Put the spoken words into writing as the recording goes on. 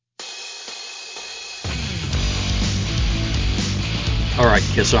right,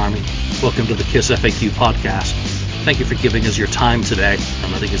 Kiss Army. Welcome to the Kiss FAQ podcast. Thank you for giving us your time today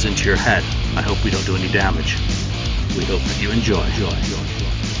and letting us into your head. I hope we don't do any damage. We hope that you enjoy.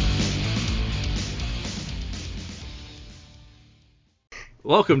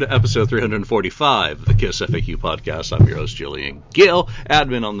 Welcome to episode 345 of the Kiss FAQ podcast. I'm your host, Julian Gill,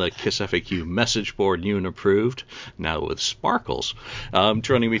 admin on the Kiss FAQ message board, new and approved, now with Sparkles.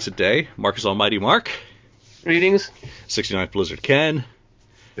 Joining me today, Marcus Almighty Mark. Greetings. 69th Blizzard Ken.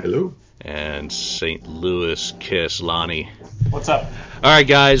 Hello. And St. Louis Kiss Lonnie. What's up? All right,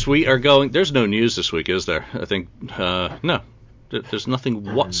 guys, we are going. There's no news this week, is there? I think, no. There's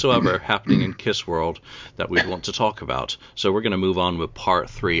nothing whatsoever happening in Kiss World that we want to talk about. So we're going to move on with part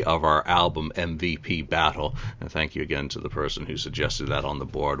 3 of our album MVP battle. And thank you again to the person who suggested that on the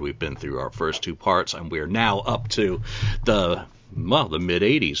board. We've been through our first 2 parts, and we're now up to the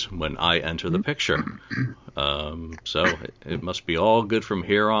mid-'80s when I enter the picture. So it must be all good from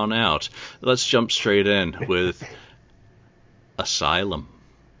here on out. Let's jump straight in with Asylum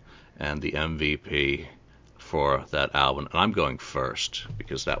and the MVP for that album. And I'm going first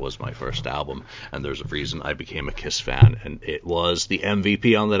because that was my first album, and there's a reason I became a Kiss fan, and it was the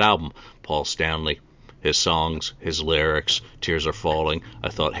MVP on that album, Paul Stanley. His songs, his lyrics, Tears Are Falling. I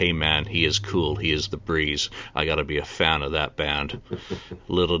thought, hey man, he is cool, he is the breeze. I gotta be a fan of that band.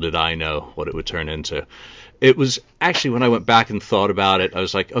 Little did I know what it would turn into. It was actually, when I went back and thought about it, I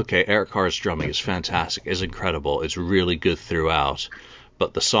was like, okay, Eric Carr's drumming is fantastic, is incredible, it's really good throughout.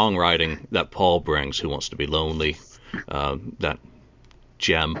 But the songwriting that Paul brings, Who Wants to Be Lonely, that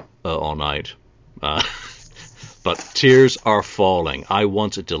gem all night. But Tears Are Falling. I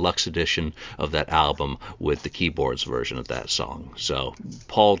want a deluxe edition of that album with the keyboards version of that song. So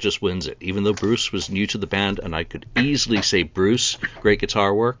Paul just wins it. Even though Bruce was new to the band, and I could easily say Bruce, great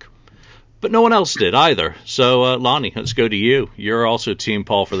guitar work, but no one else did either. So Lonnie, let's go to you. You're also Team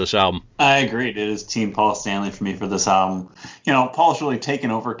Paul for this album. I agreed. It is Team Paul Stanley for me for this album. You know, Paul's really taken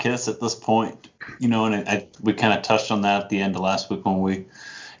over Kiss at this point. You know, and we kind of touched on that at the end of last week when we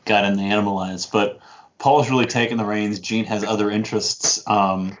got in the Animalize. But Paul's really taken the reins. Gene has other interests.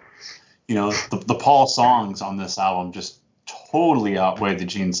 You know, the Paul songs on this album just totally outweigh the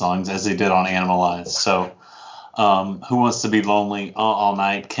Gene songs as they did on Animalize. So Who Wants to Be Lonely, All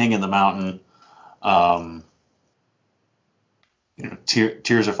Night, King in the Mountain, you know,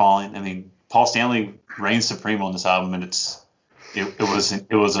 Tears Are Falling. I mean, Paul Stanley reigns supreme on this album, and it was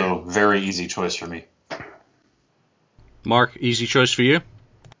a very easy choice for me. Mark, easy choice for you?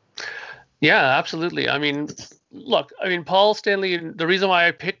 Yeah, absolutely. I mean, look, Paul Stanley, the reason why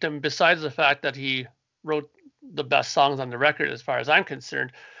I picked him, besides the fact that he wrote the best songs on the record, as far as I'm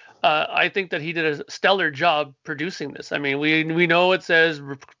concerned, I think that he did a stellar job producing this. I mean, we know it says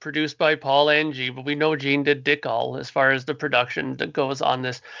produced by Paul and G, but we know Gene did dick all as far as the production that goes on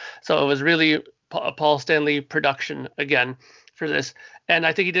this. So it was really a Paul Stanley production again for this. And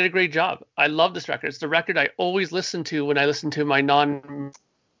I think he did a great job. I love this record. It's the record I always listen to when I listen to my non-makeup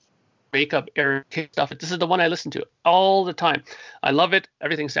era stuff. This is the one I listen to all the time. I love it.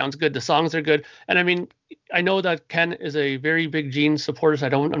 Everything sounds good. The songs are good. And I mean, I know that Ken is a very big Gene supporter, so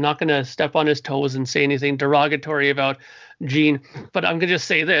I'm not going to step on his toes and say anything derogatory about Gene, but I'm going to just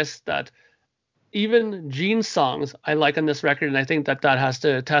say this, that even Gene's songs I like on this record, and I think that has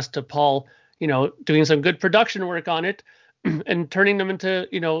to attest to Paul, you know, doing some good production work on it and turning them into,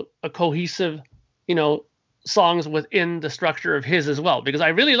 you know, a cohesive, you know, songs within the structure of his as well, because I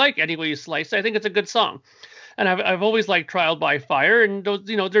really like Any Way You Slice. I think it's a good song, and I've always liked Trial by Fire, and those,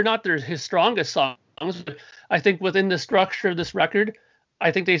 you know, they're not his strongest songs, but I think within the structure of this record,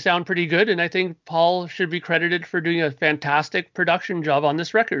 I think they sound pretty good, and I think Paul should be credited for doing a fantastic production job on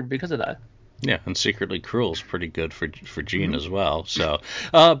this record because of that. Yeah, and Secretly Cruel is pretty good for Gene as well. So,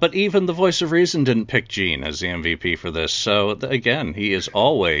 but even the Voice of Reason didn't pick Gene as the MVP for this. So again, he is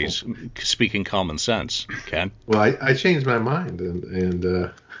always speaking common sense. Ken? Well, I changed my mind,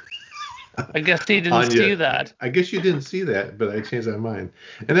 and I guess he didn't see that. I guess you didn't see that, but I changed my mind.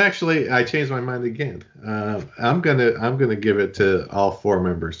 And actually, I changed my mind again. I'm gonna give it to all 4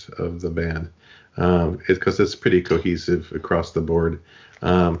 members of the band, because it's pretty cohesive across the board.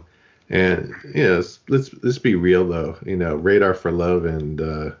 And you know, let's be real though. You know, Radar for Love and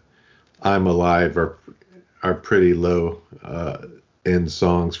I'm Alive are pretty low end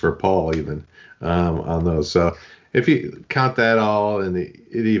songs for Paul even on those. So if you count that all, and it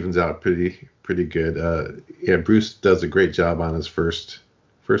evens out pretty good. Yeah, Bruce does a great job on his first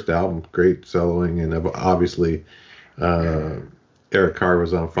album. Great soloing, and obviously Eric Carr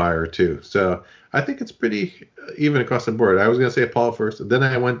was on fire too. So I think it's pretty even across the board. I was going to say Paul first, then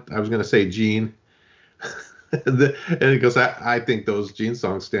I was going to say Gene, And because I think those Gene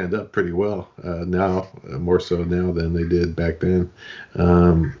songs stand up pretty well now, more so now than they did back then.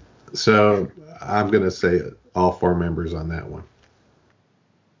 So I'm going to say all 4 members on that one.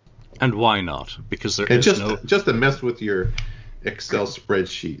 And why not? Because there And is just to mess with your Excel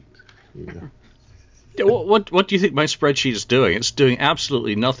spreadsheet. You know. What do you think my spreadsheet is doing? It's doing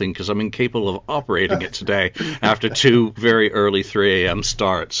absolutely nothing because I'm incapable of operating it today after 2 very early 3 a.m.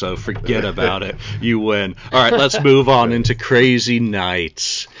 starts. So forget about it. You win. All right, let's move on into Crazy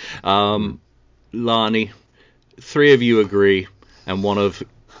Nights. Lonnie, 3 of you agree, and 1 of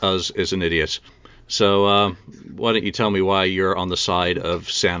us is an idiot. So why don't you tell me why you're on the side of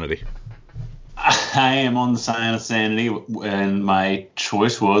sanity? I am on the side of sanity, and my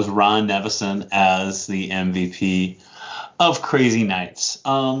choice was Ron Nevison as the MVP of Crazy Nights.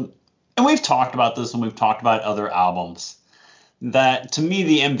 And we've talked about this, and we've talked about other albums. That to me,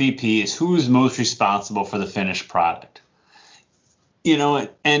 the MVP is who's most responsible for the finished product. You know,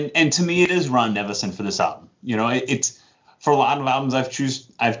 and to me, it is Ron Nevison for this album. You know, it's for a lot of albums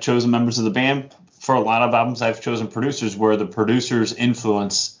I've chosen members of the band. For a lot of albums, I've chosen producers where the producer's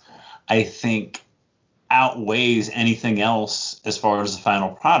influence, I think, outweighs anything else as far as the final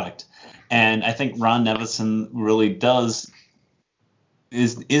product. And I think Ron Nevison really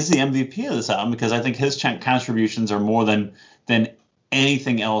is the MVP of this album, because I think his contributions are more than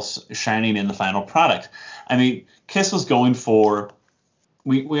anything else shining in the final product. I mean, Kiss was going for,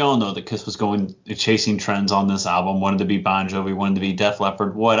 we all know that Kiss was chasing trends on this album, wanted to be Bon Jovi, wanted to be Def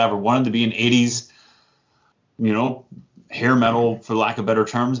Leppard, whatever, wanted to be an 80s, you know, hair metal, for lack of better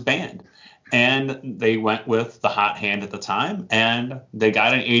terms, band. And they went with the hot hand at the time, and they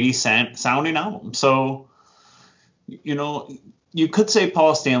got an 80s sounding album. So, you know, you could say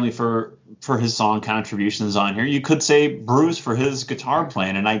Paul Stanley for his song contributions on here. You could say Bruce for his guitar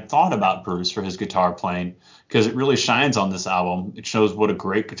playing, and I thought about Bruce for his guitar playing because it really shines on this album. It shows what a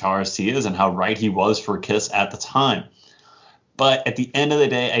great guitarist he is and how right he was for Kiss at the time. But at the end of the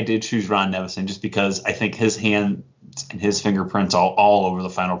day, I did choose Ron Nevison just because I think his hand and his fingerprints all over the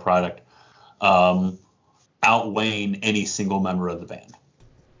final product outweighing any single member of the band.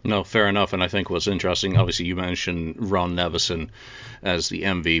 No, fair enough. And I think what's interesting, obviously you mentioned Ron Nevison as the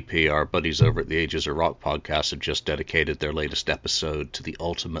MVP. Our buddies over at the Ages of Rock podcast have just dedicated their latest episode to The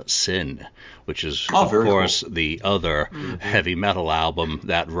Ultimate Sin, which is, of course, cool. The other heavy metal album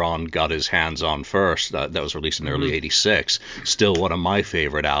that Ron got his hands on first. That was released in early '86. Still one of my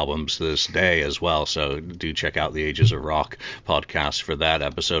favorite albums to this day as well. So do check out the Ages of Rock podcast for that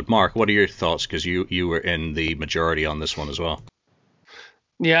episode. Mark, what are your thoughts? Because you were in the majority on this one as well.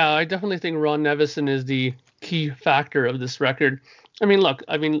 Yeah, I definitely think Ron Nevison is the key factor of this record. I mean, look,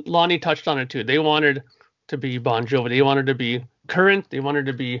 Lonnie touched on it too. They wanted to be Bon Jovi. They wanted to be current. They wanted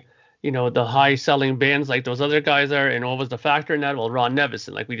to be, you know, the high-selling bands like those other guys are. And what was the factor in that? Well, Ron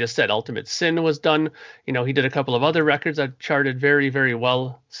Nevison, like we just said, Ultimate Sin was done. You know, he did a couple of other records that charted very, very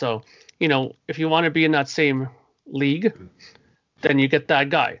well. So, you know, if you want to be in that same league, then you get that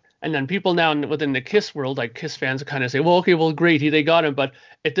guy. And then people now within the Kiss world, like Kiss fans, kind of say, well, okay, well, great, they got him, but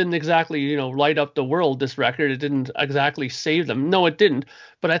it didn't exactly, you know, light up the world, this record. It didn't exactly save them. No, it didn't.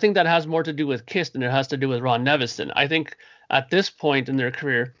 But I think that has more to do with Kiss than it has to do with Ron Nevison. I think at this point in their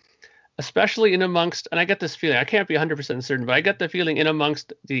career, especially in amongst, and I get this feeling, I can't be 100% certain, but I get the feeling in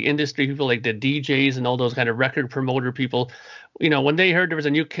amongst the industry people, like the DJs and all those kind of record promoter people, you know, when they heard there was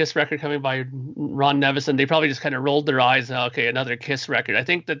a new Kiss record coming by Ron Nevison, they probably just kind of rolled their eyes. Okay, another Kiss record. I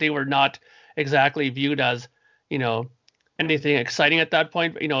think that they were not exactly viewed as, you know, anything exciting at that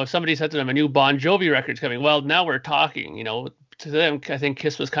point. But, you know, if somebody said to them a new Bon Jovi record's coming, well, now we're talking, you know. To them, I think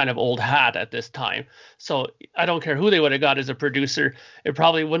Kiss was kind of old hat at this time. So I don't care who they would have got as a producer. It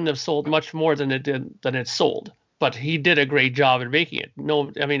probably wouldn't have sold much more than it sold. But he did a great job in making it.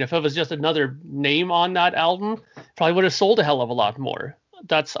 No, I mean, if it was just another name on that album, probably would have sold a hell of a lot more.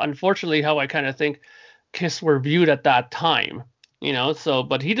 That's unfortunately how I kind of think Kiss were viewed at that time. You know, so,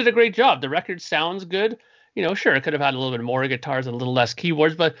 but he did a great job. The record sounds good. You know, sure, it could have had a little bit more guitars and a little less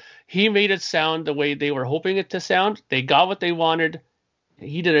keyboards, but he made it sound the way they were hoping it to sound. They got what they wanted.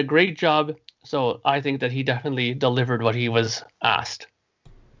 He did a great job. So I think that he definitely delivered what he was asked.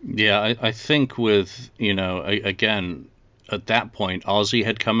 Yeah, I think with, you know, again, at that point, Ozzy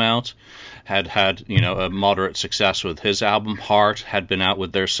had come out, had you know, a moderate success with his album. Heart had been out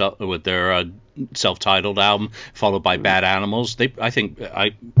with their self-titled album, followed by Bad Animals.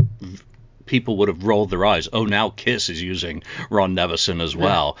 People would have rolled their eyes. Oh, now Kiss is using Ron Nevison as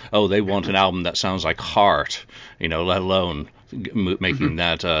well. Oh, they want an album that sounds like Heart, you know, let alone making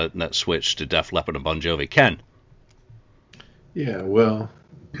that switch to Def Leppard and Bon Jovi. Ken? Yeah, well,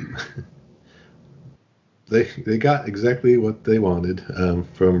 they got exactly what they wanted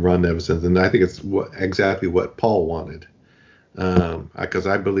from Ron Nevison, and I think it's exactly what Paul wanted. Because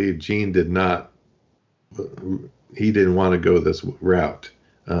I believe Gene did not. He didn't want to go this route.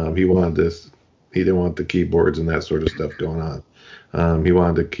 He wanted this. He didn't want the keyboards and that sort of stuff going on. He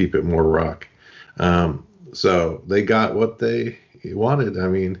wanted to keep it more rock. So they got what they wanted. I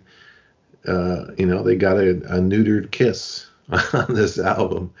mean, they got a neutered Kiss on this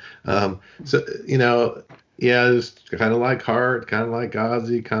album. So, yeah, it's kind of like Heart, kind of like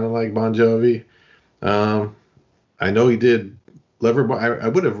Ozzy, kind of like Bon Jovi. I know he did Loverboy. I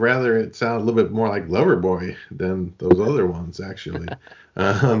would have rather it sound a little bit more like Loverboy than those other ones, actually,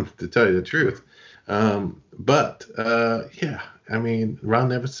 to tell you the truth. But yeah, I mean, Ron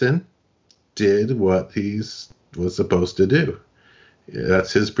Nevison did what was supposed to do.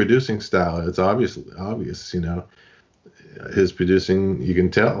 That's his producing style. It's obvious, his producing, you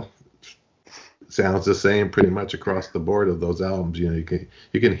can tell, sounds the same pretty much across the board of those albums. You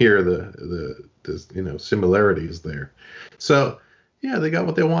can hear the similarities there. So yeah, they got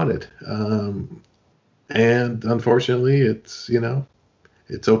what they wanted. And unfortunately, it's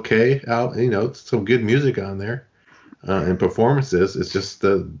okay. It's some good music on there and performances. It's just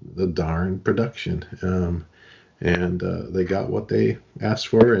the darn production. And they got what they asked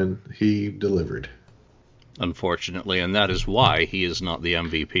for, and he delivered. Unfortunately, and that is why he is not the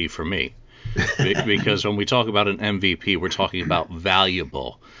MVP for me. Because when we talk about an MVP, we're talking about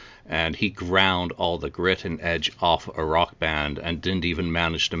valuable. And he ground all the grit and edge off a rock band and didn't even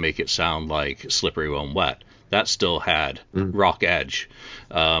manage to make it sound like Slippery When Wet. That still had rock edge.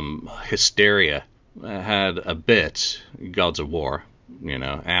 Hysteria had a bit. Gods of War,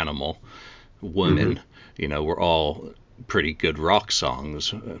 Animal, Women, were all pretty good rock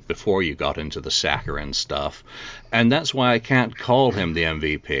songs before you got into the saccharine stuff. And that's why I can't call him the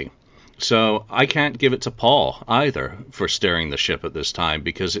MVP. So I can't give it to Paul either for steering the ship at this time,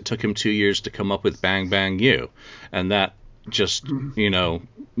 because it took him 2 years to come up with Bang Bang You. And that just,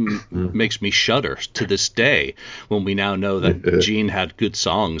 makes me shudder to this day when we now know that Gene had good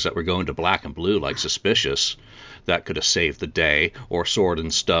songs that were going to Black and Blue, like Suspicious, that could have saved the day, or Sword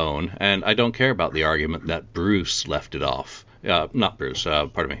and Stone. And I don't care about the argument that Bruce left it off. Not Bruce,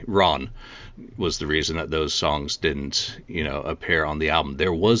 Ron was the reason that those songs didn't, appear on the album.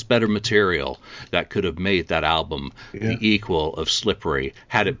 There was better material that could have made that album the equal of Slippery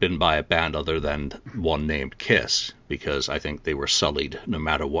had it been by a band other than one named Kiss, because I think they were sullied no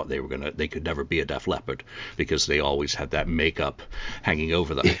matter what they could never be a Def Leppard, because they always had that makeup hanging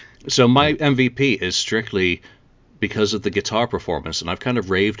over them. So my MVP is strictly because of the guitar performance, and I've kind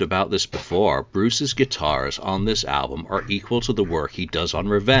of raved about this before. Bruce's guitars on this album are equal to the work he does on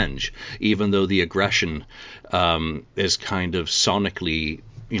Revenge, even though the aggression is kind of sonically,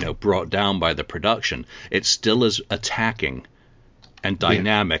 brought down by the production. It's still as attacking and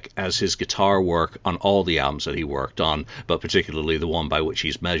dynamic as his guitar work on all the albums that he worked on, but particularly the one by which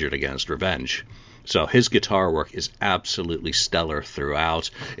he's measured against, Revenge. So his guitar work is absolutely stellar throughout.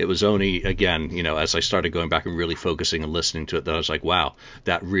 It was only, again, as I started going back and really focusing and listening to it, that I was like, wow,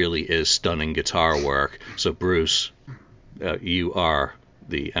 that really is stunning guitar work. So Bruce, you are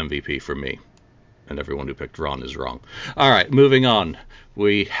the MVP for me. And everyone who picked Ron is wrong. All right, moving on.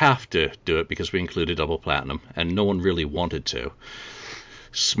 We have to do it because we included Double Platinum, and no one really wanted to.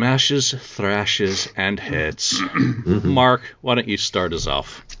 Smashes, thrashes, and hits. Mark, why don't you start us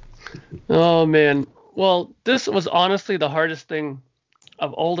off? Oh, man. Well, this was honestly the hardest thing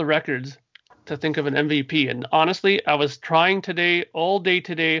of all the records to think of an MVP. And honestly, I was trying all day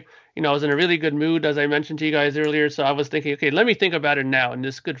today. I was in a really good mood, as I mentioned to you guys earlier. So I was thinking, okay, let me think about it now in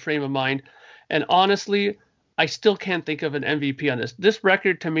this good frame of mind. And honestly, I still can't think of an MVP on this. This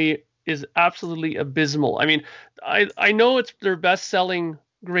record to me is absolutely abysmal. I mean, I know it's their best-selling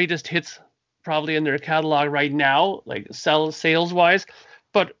greatest hits probably in their catalog right now, like sales-wise.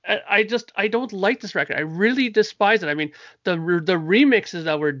 But I don't like this record. I really despise it. I mean, the remixes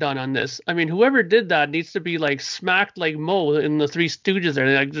that were done on this. I mean, whoever did that needs to be like smacked like Moe in the Three Stooges.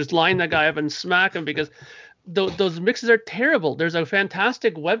 There, like just line that guy up and smack him, because those mixes are terrible. There's a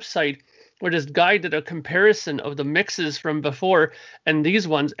fantastic website where this guy did a comparison of the mixes from before and these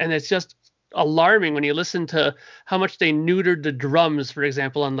ones, and it's just alarming when you listen to how much they neutered the drums, for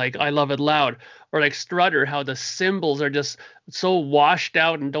example, on like I Love It Loud, or like Strutter, how the cymbals are just so washed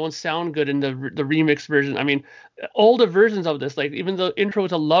out and don't sound good in the remix version. I mean, all the versions of this, like even the intro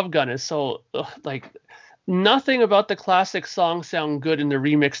to Love Gun is so like nothing about the classic songs sound good in the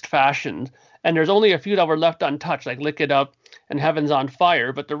remixed fashion. And there's only a few that were left untouched, like Lick It Up and Heaven's on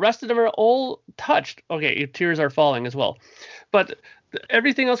Fire, but the rest of them are all touched. Okay, Tears Are Falling as well. But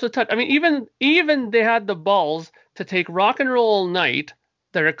Everything else was touched. I mean, even they had the balls to take Rock and Roll All Night,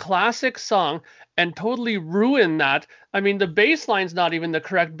 their classic song, and totally ruin that. I mean, the bass line's not even the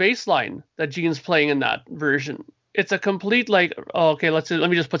correct bass line that Gene's playing in that version. It's a complete like, oh, okay, let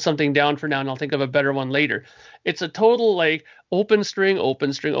me just put something down for now, and I'll think of a better one later. It's a total like open string,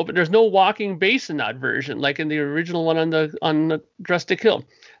 open string, open. There's no walking bass in that version, like in the original one on the Dress to Kill.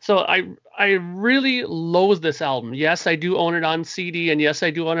 So I really loathe this album. Yes, I do own it on CD, and yes, I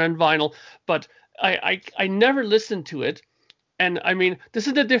do own it on vinyl, but I never listened to it. And I mean, this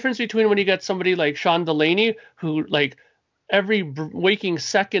is the difference between when you get somebody like Sean Delaney, who like every waking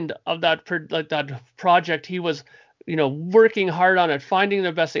second of that project, he was, working hard on it, finding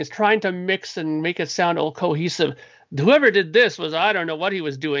the best things, trying to mix and make it sound all cohesive. Whoever did this was, I don't know what he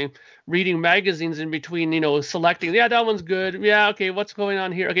was doing, reading magazines in between, selecting, yeah, that one's good. Yeah, okay, what's going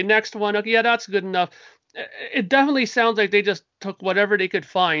on here? Okay, next one. Okay, yeah, that's good enough. It definitely sounds like they just took whatever they could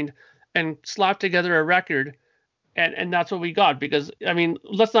find and slapped together a record. And that's what we got, because I mean,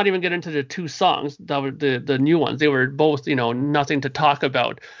 let's not even get into the two songs that were the new ones. They were both, nothing to talk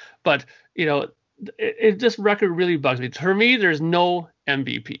about. But this record really bugs me. For me, there's no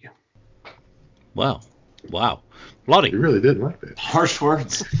MVP. Wow. You Lonnie. really didn't like that. Harsh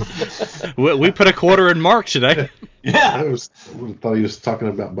words. We put a quarter in Mark today. Yeah. I thought he was talking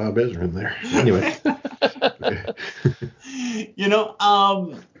about Bob Ezrin there. Anyway.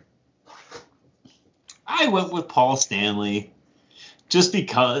 I went with Paul Stanley just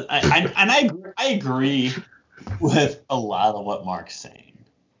because I agree with a lot of what Mark's saying.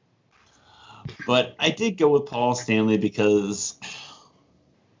 But I did go with Paul Stanley because,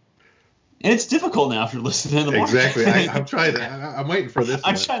 and it's difficult now if you're listening to Mark. Exactly. I'm waiting for this.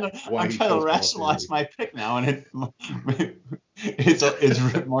 I'm trying to rationalize my pick now, and Mark made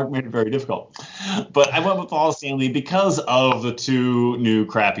it very difficult. But I went with Paul Stanley because of the two new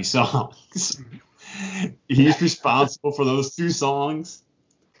crappy songs. He's responsible for those two songs.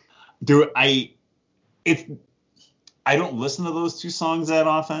 I don't listen to those two songs that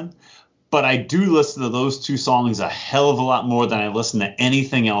often, but I do listen to those two songs a hell of a lot more than I listen to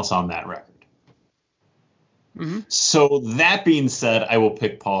anything else on that record. Mm-hmm. So that being said, I will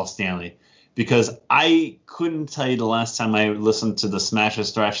pick Paul Stanley because I couldn't tell you the last time I listened to the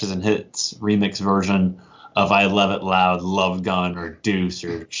Smashes, Thrashes, and Hits remix version of I Love It Loud, Love Gun, or Deuce,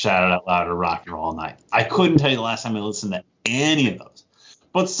 or Shout It Out Loud, or Rock and Roll All Night. I couldn't tell you the last time I listened to any of those.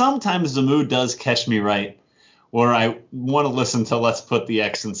 But sometimes the mood does catch me right, where I want to listen to Let's Put the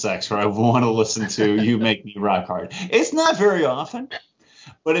X in Sex, or I want to listen to You Make Me Rock Hard. It's not very often,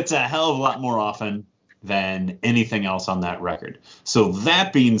 but it's a hell of a lot more often than anything else on that record. So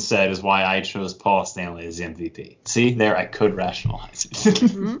that being said is why I chose Paul Stanley as MVP. See, there I could rationalize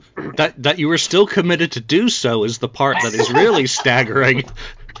it. That you were still committed to do so is the part that is really staggering.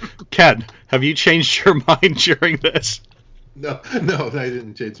 Ken, have you changed your mind during this? No, I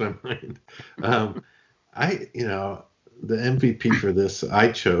didn't change my mind. The MVP for this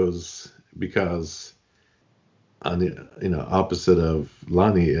I chose because on the opposite of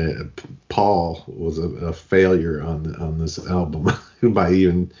Lonnie, Paul was a failure on this album by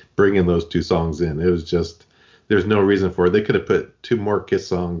even bringing those two songs in. It was just there's no reason for it. They could have put two more Kiss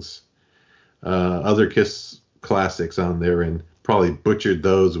songs, other Kiss classics on there, and probably butchered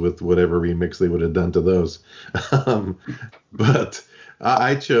those with whatever remix they would have done to those. But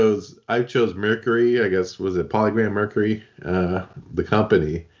I chose Mercury. I guess was it Polygram Mercury, the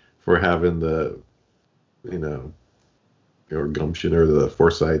company, for having the or gumption or the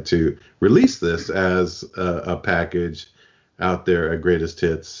foresight to release this as a package out there at Greatest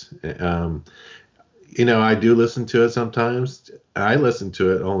Hits. I do listen to it sometimes. I listen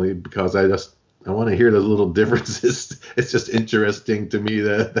to it only because I want to hear those little differences. It's just interesting to me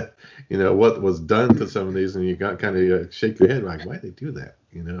that what was done to some of these, and you got kind of shake your head like, why did they do that?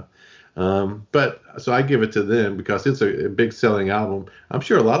 But so I give it to them because it's a big selling album. I'm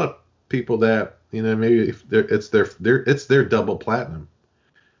sure a lot of people that maybe if it's their double platinum.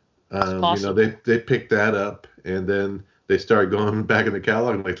 They picked that up and then they started going back in the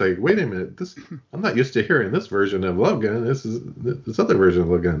catalog and like wait a minute, I'm not used to hearing this version of Love Gun. This is this other version of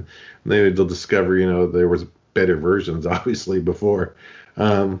Love Gun. And they'll discover there was better versions obviously before.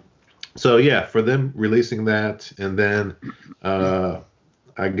 So yeah, for them releasing that and then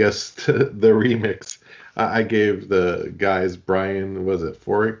I guess the remix. I gave the guys Brian, was it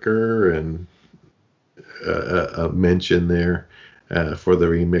Foraker, and a mention there for the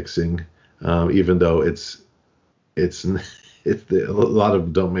remixing, even though it's a lot of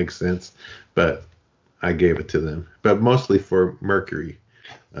them don't make sense, but I gave it to them. But mostly for Mercury,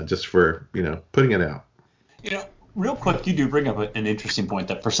 just for putting it out. real quick, you do bring up an interesting point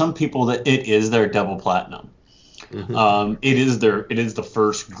that for some people that it is their double platinum. Mm-hmm. It is the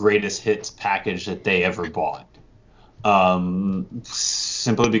first greatest hits package that they ever bought.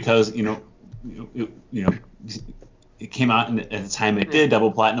 Simply because it came out at the time it did.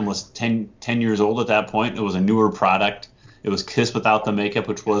 Double Platinum was 10 years old at that point. It was a newer product. It was Kiss without the makeup,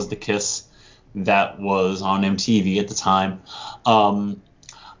 which was the Kiss that was on MTV at the time.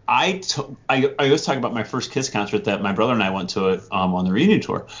 I always talk about my first Kiss concert that my brother and I went to it on the reunion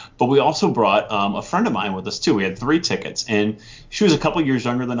tour, but we also brought a friend of mine with us too. We had 3 tickets, and she was a couple years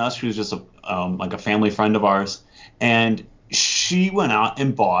younger than us. She was just like a family friend of ours, and she went out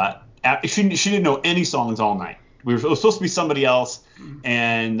and bought. She didn't know any songs all night. It was supposed to be somebody else,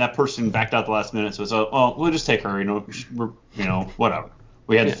 and that person backed out the last minute. So we'll just take her. Whatever.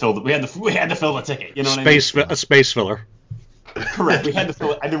 We had to fill the ticket. You know what I mean? A space filler. Correct. We had to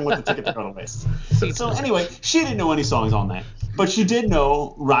fill it. I didn't want the ticket to go to waste. So anyway, she didn't know any songs all night, but she did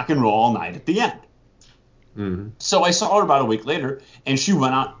know Rock and Roll All Night at the end. Mm-hmm. So I saw her about a week later, and she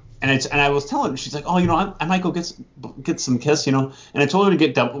went out, and I was telling her, she's like, I might go get some Kiss, and I told her to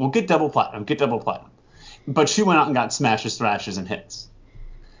get double platinum, but she went out and got Smashes, Thrashes, and Hits.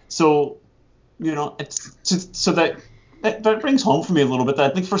 So, so that brings home for me a little bit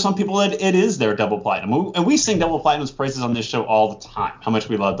that I think for some people it is their double platinum. And we sing double platinum's praises on this show all the time, how much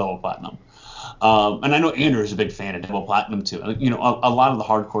we love double platinum. And I know Andrew is a big fan of double platinum too. A lot of the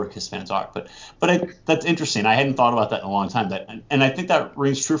hardcore Kiss fans are. But that's interesting. I hadn't thought about that in a long time. And I think that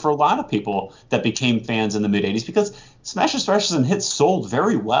rings true for a lot of people that became fans in the mid '80s because Smashes, Thrashes, and Hits sold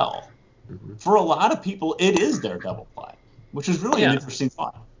very well. Mm-hmm. For a lot of people, it is their double platinum, which is really an interesting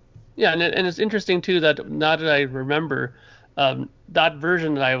thought. Yeah, and it's interesting too that now that I remember that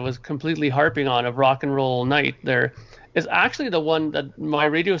version that I was completely harping on of Rock and Roll Night there is actually the one that my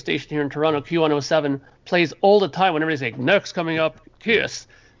radio station here in Toronto, Q107, plays all the time whenever they say, next coming up, Kiss.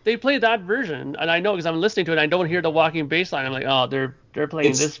 They play that version, and I know because I'm listening to it, and I don't hear the walking bass line. I'm like, oh, they're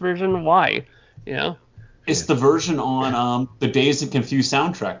playing this version? Why? It's the version on the Dazed and Confused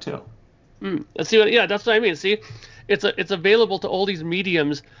soundtrack, too. That's what I mean. See, it's available to all these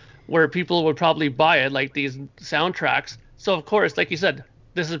mediums where people would probably buy it, like these soundtracks. So of course, like you said,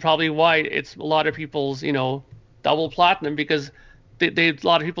 this is probably why it's a lot of people's, double platinum because a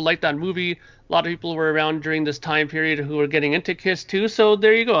lot of people like that movie. A lot of people were around during this time period who were getting into Kiss too. So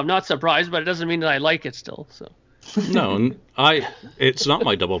there you go. I'm not surprised, but it doesn't mean that I like it still. So. No, it's not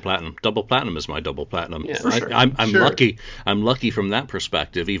my double platinum. Double platinum is my double platinum. Yeah, for sure. I'm sure. lucky. I'm lucky from that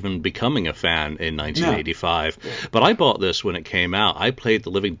perspective, even becoming a fan in 1985. Yeah. But I bought this when it came out. I played the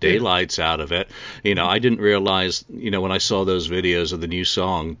living daylights out of it. I didn't realize, when I saw those videos of the new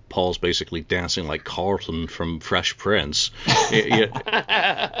song, Paul's basically dancing like Carlton from Fresh Prince.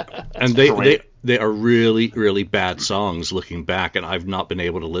 And they are really, really bad songs looking back, and I've not been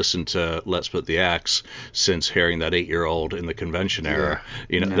able to listen to Let's Put the X since hearing that 8-year-old in the convention era.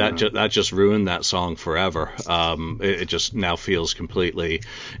 That just ruined that song forever. It just now feels completely.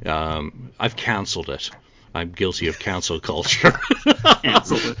 I've canceled it. I'm guilty of cancel culture.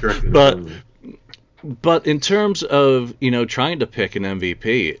 But in terms of trying to pick an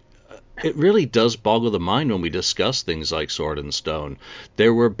MVP. It really does boggle the mind when we discuss things like Sword and Stone.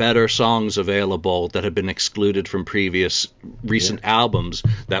 There were better songs available that had been excluded from previous recent albums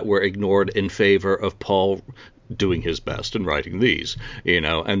that were ignored in favor of Paul doing his best and writing these,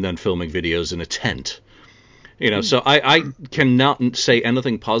 and then filming videos in a tent. So I cannot say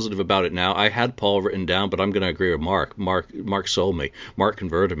anything positive about it now. I had Paul written down, but I'm going to agree with Mark. Mark sold me. Mark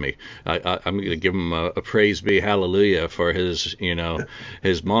converted me. I'm going to give him a praise be hallelujah for his,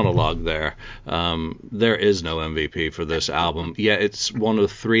 his monologue there. There is no MVP for this album. Yeah, it's one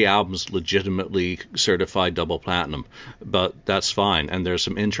of 3 albums legitimately certified double platinum, but that's fine. And there's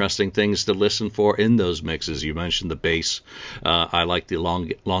some interesting things to listen for in those mixes. You mentioned the bass. I like the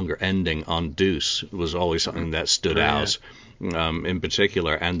longer ending on Deuce. It was always something that stood out in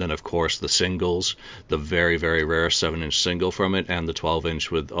particular, and then of course the singles, the very, very rare 7-inch single from it, and the 12-inch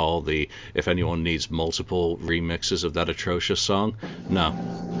with all the, if anyone needs multiple remixes of that atrocious song, no,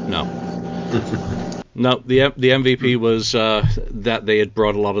 the MVP was that they had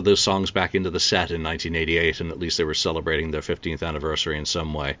brought a lot of those songs back into the set in 1988, and at least they were celebrating their 15th anniversary in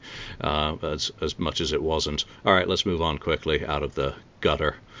some way, as much as it wasn't. All right, let's move on quickly out of the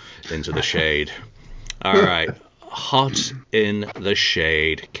gutter into the shade. All right, Hot in the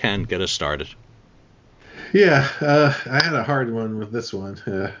Shade. Ken, get us started. Yeah, I had a hard one with this one.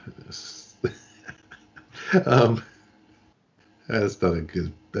 That's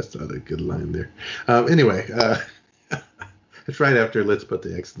not a good line there. Anyway, it's right after Let's Put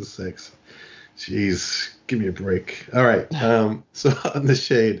the X in Sex. Jeez, give me a break. All right. So on the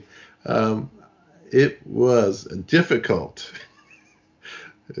Shade, it was difficult.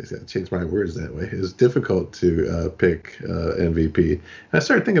 I changed my words that way. It was difficult to pick MVP. And I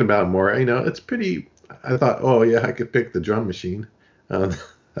started thinking about it more. It's pretty. I thought, oh yeah, I could pick the Drum Machine.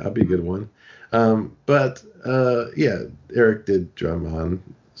 That'd be a good one. But yeah, Eric did drum on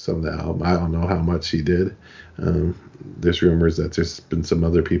some of the album. I don't know how much he did. There's rumors that there's been some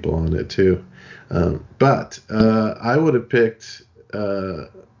other people on it too. But I would have picked.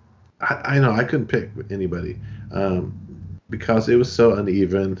 I know I couldn't pick anybody because it was so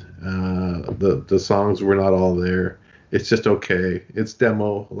uneven. The songs were not all there. It's just okay. It's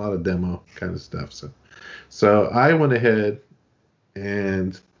demo, a lot of demo kind of stuff. So I went ahead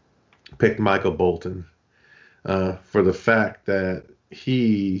and picked Michael Bolton for the fact that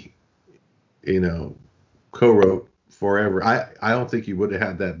he, co-wrote Forever. I don't think he would have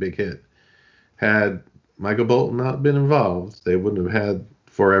had that big hit had Michael Bolton not been involved. They wouldn't have had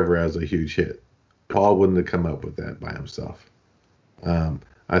Forever as a huge hit. Paul wouldn't have come up with that by himself.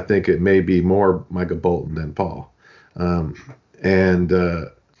 I think it may be more Michael Bolton than Paul. And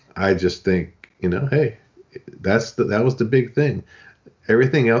I just think, hey, that was the big thing.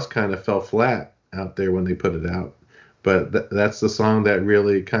 Everything else kind of fell flat out there when they put it out. But that's the song that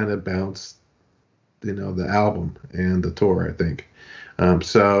really kind of bounced, the album and the tour, I think.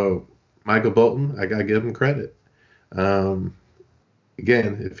 So Michael Bolton, I got to give him credit. Again,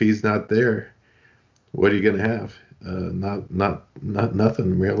 if he's not there, what are you going to have? Not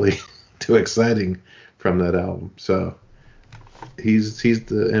nothing really too exciting from that album. So he's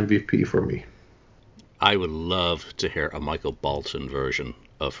the MVP for me. I would love to hear a Michael Bolton version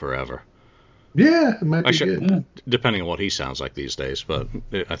of Forever. Yeah, it might be good. Depending on what he sounds like these days, but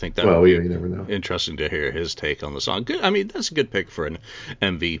I think that would be you never know. Interesting to hear his take on the song. Good. I mean, that's a good pick for an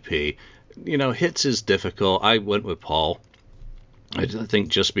MVP. Hits is difficult. I went with Paul. I think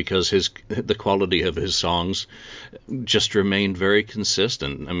just because the quality of his songs just remained very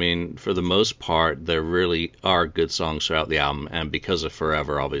consistent. I mean, for the most part, there really are good songs throughout the album, and because of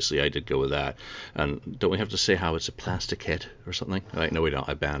Forever, obviously, I did go with that. And don't we have to say how it's a plastic hit or something? Right? No, we don't.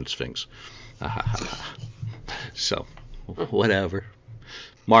 I banned Sphinx. So, whatever.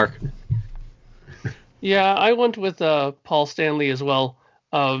 Mark? Yeah, I went with Paul Stanley as well.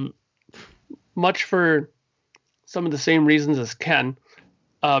 Much for some of the same reasons as Ken,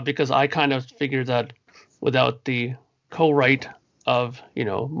 because I kind of figured that without the co-write of,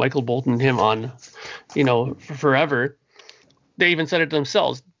 Michael Bolton and him on, Forever, they even said it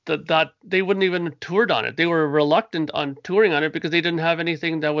themselves that they wouldn't even toured on it. They were reluctant on touring on it because they didn't have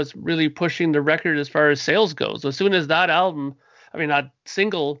anything that was really pushing the record as far as sales goes. As soon as that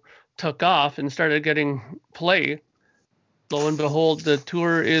single took off and started getting play, lo and behold, the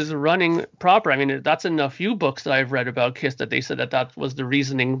tour is running proper. I mean, that's in a few books that I've read about Kiss that they said that was the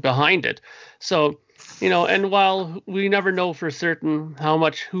reasoning behind it. So, and while we never know for certain how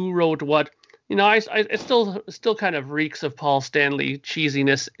much who wrote what, it still kind of reeks of Paul Stanley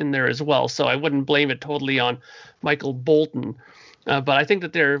cheesiness in there as well. So I wouldn't blame it totally on Michael Bolton. But I think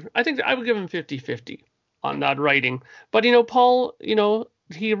I would give him 50-50 on that writing. But, Paul,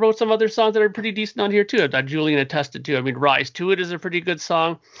 he wrote some other songs that are pretty decent on here too, that Julian attested to. I mean, Rise to It is a pretty good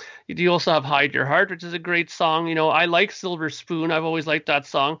song. You also have Hide Your Heart, which is a great song. I like Silver Spoon. I've always liked that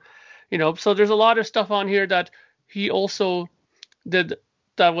song. So there's a lot of stuff on here that he also did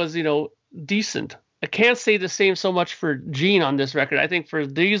that was, decent. I can't say the same so much for Gene on this record. I think for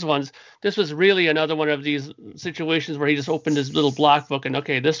these ones, this was really another one of these situations where he just opened his little black book and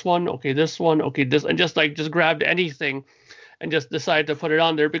okay, this one, this, and just grabbed anything and just decided to put it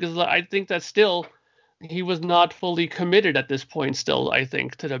on there because I think that still he was not fully committed at this point still, I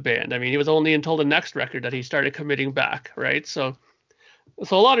think, to the band. I mean, it was only until the next record that he started committing back, right? So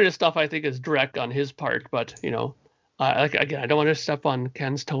a lot of this stuff I think is direct on his part, but again, I don't want to step on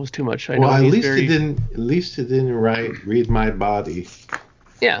Ken's toes too much. At least he didn't write "Read My Body."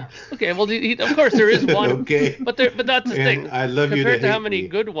 Yeah. Okay. Well, of course there is one. Okay. But that's the thing. I love compared you to how many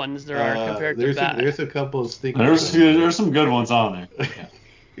good ones there are compared to bad. There's a couple of stinky. There's some good ones on there.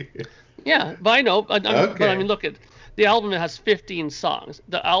 Yeah. Yeah, but I know. But I mean, look at the album. It has 15 songs.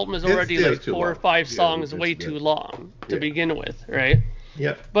 The album is already like 4 or 5 songs way too long to begin with, right?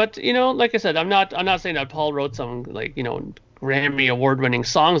 Yep. But like I said, I'm not saying that Paul wrote some Grammy award-winning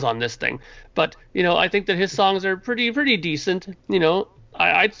songs on this thing, but I think that his songs are pretty decent.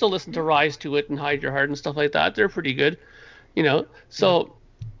 I'd still listen to Rise to It and Hide Your Heart and stuff like that. They're pretty good, So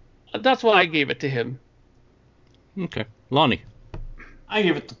that's why I gave it to him. Okay, Lonnie. I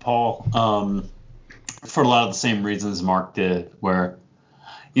gave it to Paul for a lot of the same reasons Mark did, where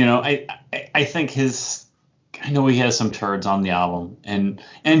I think I know he has some turds on the album, and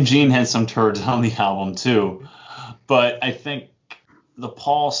Gene had some turds on the album too, but I think the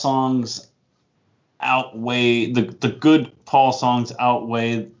Paul songs outweigh the good Paul songs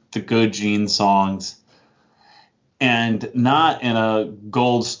outweigh the good Gene songs, and not in a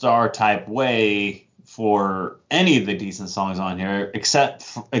gold star type way for any of the decent songs on here, except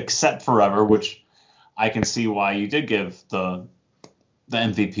Forever, which I can see why you did give the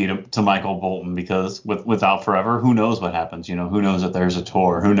MVP to Michael Bolton, because without Forever, who knows what happens? Who knows if there's a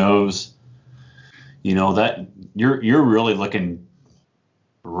tour? Who knows? That you're really looking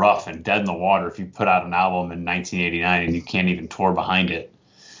rough and dead in the water if you put out an album in 1989 and you can't even tour behind it.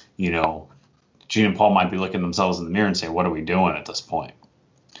 Gene and Paul might be looking themselves in the mirror and say, "What are we doing at this point?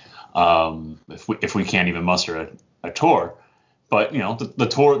 If we can't even muster a tour." But the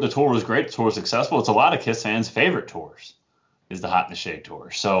tour was great. The tour was successful. It's a lot of Kiss fans' favorite tours, is the Hot in the Shade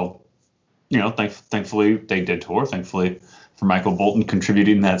tour. So, thankfully they did tour. Thankfully for Michael Bolton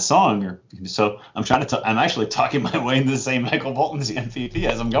contributing that song. So I'm actually talking my way into saying Michael Bolton's the MVP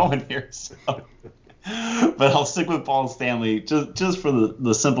as I'm going here. So. But I'll stick with Paul Stanley just for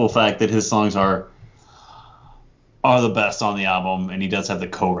the simple fact that his songs are the best on the album, and he does have the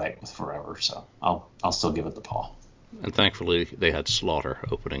co-write with Forever. So I'll still give it to Paul. And thankfully they had Slaughter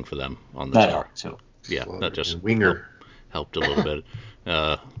opening for them on the tour. Too. Yeah, Slaughter that just and Winger helped a little bit.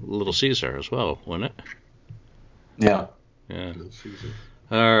 Little Caesar as well, wasn't it? Yeah. Yeah.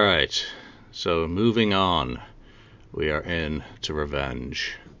 All right. So moving on, we are in to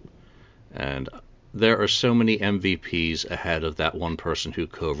Revenge. And there are so many MVPs ahead of that one person who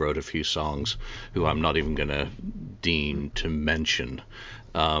co-wrote a few songs, who I'm not even going to deign to mention.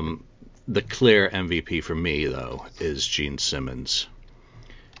 The clear MVP for me, though, is Gene Simmons.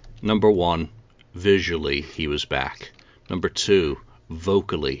 Number one, visually, he was back. Number two,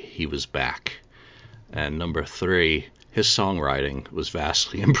 vocally, he was back. And number three, his songwriting was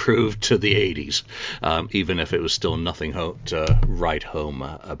vastly improved to the 80s, even if it was still nothing to write home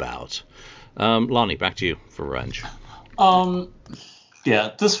about. Lonnie, back to you for Revenge. Yeah,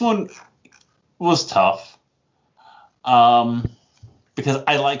 this one was tough. Because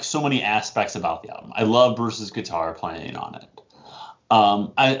I like so many aspects about the album. I love Bruce's guitar playing on it.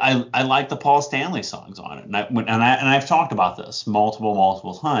 I like the Paul Stanley songs on it, and I've talked about this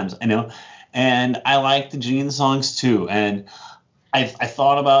multiple times. And I like the Gene songs too. And I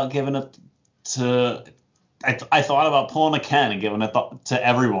thought about giving it to. I thought about pulling a Ken and giving it to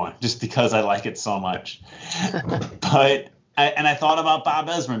everyone just because I like it so much. But I thought about Bob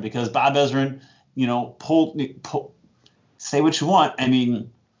Ezrin, because Bob Ezrin, pulled. Say what you want. I mean,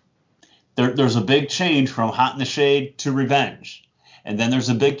 there's a big change from Hot in the Shade to Revenge. And then there's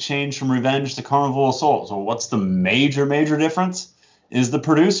a big change from Revenge to Carnival of Souls. So what's the major difference? Is the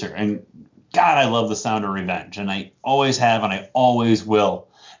producer. And God, I love the sound of Revenge. And I always have, and I always will.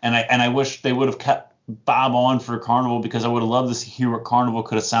 And I wish they would have kept Bob on for Carnival, because I would have loved to hear what Carnival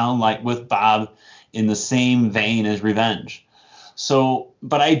could have sounded like with Bob in the same vein as Revenge. So,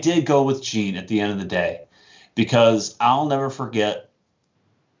 but I did go with Gene at the end of the day, because I'll never forget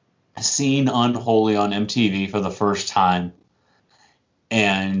seeing Unholy on MTV for the first time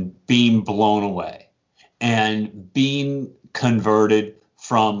and being blown away and being converted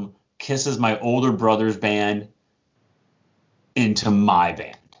from Kiss as my older brother's band into my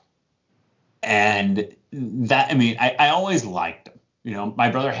band. And that, I always liked them. My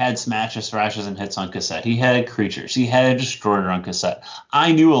brother had Smashes, Thrashes, and Hits on cassette. He had Creatures. He had Destroyer on cassette.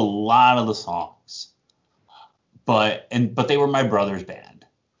 I knew a lot of the songs. But they were my brother's band,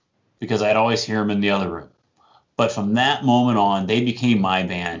 because I'd always hear them in the other room. But from that moment on, they became my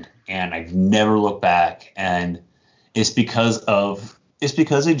band, and I've never looked back. And it's because of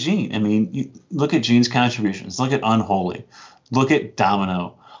Gene. You look at Gene's contributions. Look at Unholy. Look at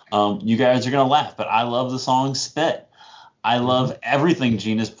Domino. You guys are gonna laugh, but I love the song Spit. I love everything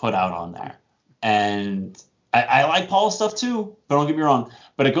Gene has put out on there, and I like Paul's stuff too. But don't get me wrong.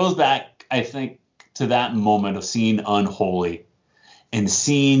 But it goes back, I think, to that moment of seeing Unholy and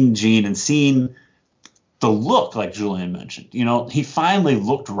seeing Gene and seeing the look, like Julian mentioned. He finally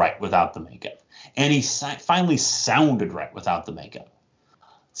looked right without the makeup, and he finally sounded right without the makeup.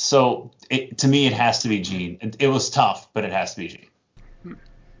 So to me, it has to be Gene. It was tough, but it has to be Gene.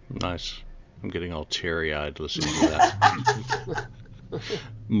 Nice. I'm getting all teary-eyed listening to that.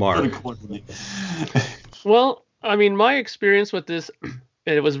 Mark. Well, my experience with this,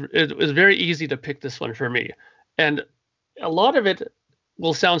 it was very easy to pick this one for me, and a lot of it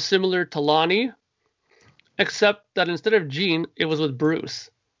will sound similar to Lonnie, except that instead of Gene, it was with Bruce.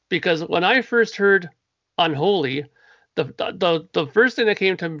 Because when I first heard Unholy, the first thing that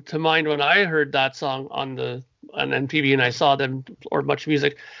came to mind when I heard that song on MTV and I saw them or Much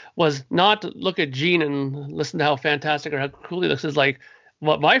Music was not to look at Gene and listen to how fantastic or how cool he looks. Is like,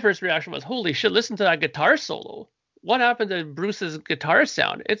 what my first reaction was, holy shit, listen to that guitar solo. What happened to Bruce's guitar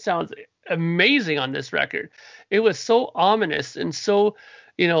sound? It sounds amazing on this record. It was so ominous and so,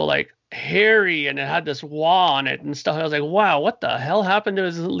 like hairy, and it had this wah on it and stuff. I was like, wow, what the hell happened to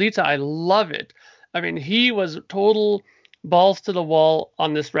his Lita? I love it. I mean, he was total balls to the wall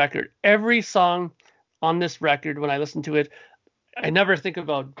on this record. Every song on this record, when I listen to it, I never think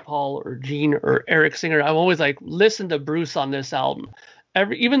about Paul or Gene or Eric Singer. I'm always like, listen to Bruce on this album.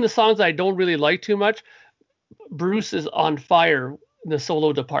 Even the songs I don't really like too much, Bruce is on fire in the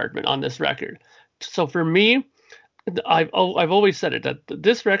solo department on this record. So for me, I've always said it, that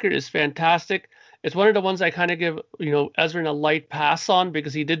this record is fantastic. It's one of the ones I kind of give Ezrin a light pass on,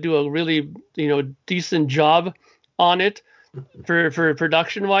 because he did do a really decent job on it for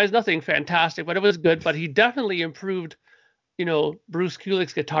production wise. Nothing fantastic, but it was good. But he definitely improved Bruce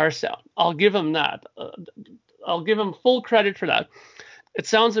Kulick's guitar sound. I'll give him that. I'll give him full credit for that. It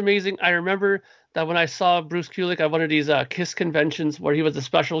sounds amazing. I remember that when I saw Bruce Kulick at one of these KISS conventions where he was a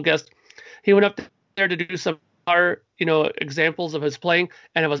special guest, he went up there to do some examples of his playing,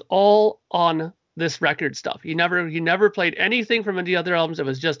 and it was all on this record stuff. He never played anything from any other albums. It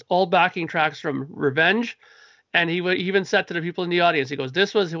was just all backing tracks from Revenge. And he even said to the people in the audience, he goes,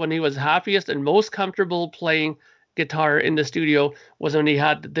 this was when he was happiest and most comfortable playing guitar in the studio, was when he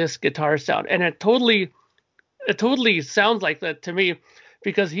had this guitar sound. And it totally sounds like that to me,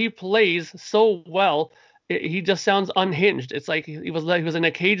 because he plays so well. He just sounds unhinged. It's like he was in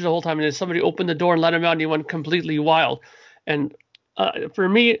a cage the whole time, and somebody opened the door and let him out, and he went completely wild. And for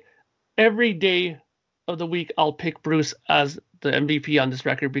me, every day of the week, I'll pick Bruce as the MVP on this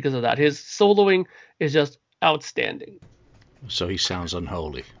record because of that. His soloing is just outstanding. So he sounds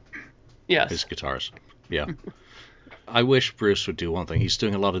unholy. Yes. His guitars. Yeah. I wish Bruce would do one thing. He's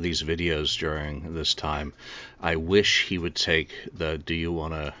doing a lot of these videos during this time. I wish he would take the "Do You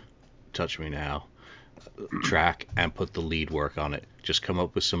Wanna Touch Me Now" track and put the lead work on it. Just come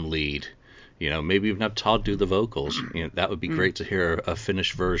up with some lead. Maybe even have Todd do the vocals. That would be great to hear a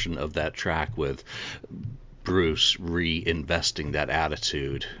finished version of that track with Bruce reinvesting that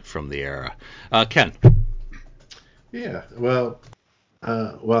attitude from the era. Ken. Yeah, well,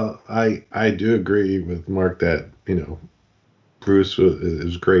 I do agree with Mark that Bruce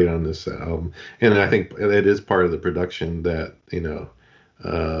is great on this album, and I think it is part of the production that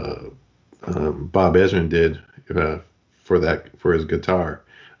Bob Ezrin did for his guitar,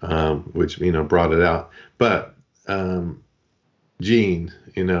 which brought it out. But Gene,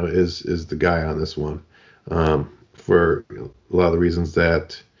 is the guy on this one, for a lot of the reasons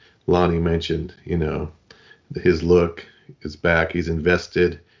that Lonnie mentioned. His look is back. He's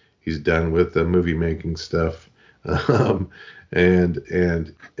invested. He's done with the movie making stuff, and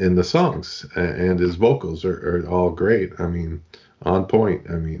the songs and his vocals are all great. I mean, on point.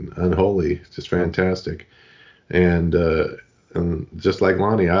 I mean, Unholy, just fantastic. And just like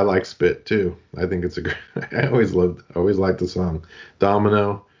Lonnie, I like Spit too. I think it's a great. I always liked the song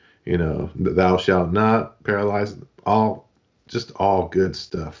Domino. Thou Shalt Not, Paralyzed. All good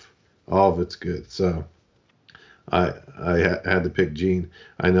stuff. All of it's good. So I had to pick Gene.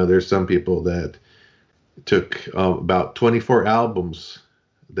 I know there's some people that took about 24 albums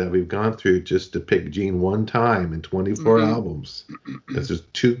that we've gone through just to pick Gene one time in 24 albums. That's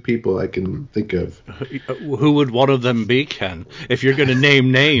just two people I can think of. Who would one of them be, Ken? If you're going to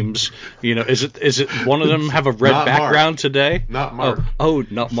name names, is it one of them have a red background today? Not Mark. Oh,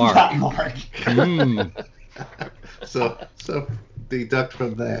 not Mark. Not Mark. So deduct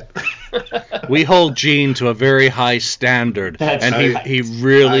from that. We hold Gene to a very high standard, he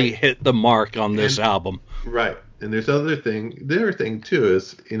really hit the mark on this album. Right. And there's the other thing too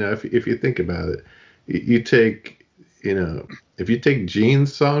is, if you think about it, you take, if you take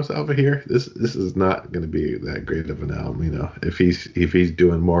Gene's songs out of here, this is not going to be that great of an album. If he's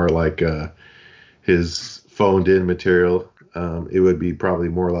doing more like his phoned in material, it would be probably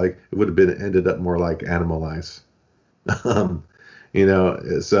more like, it would have ended up more like Animalize.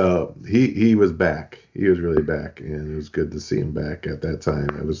 So he was back. He was really back, and it was good to see him back at that time.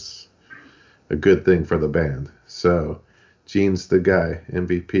 It was a good thing for the band. So Gene's the guy,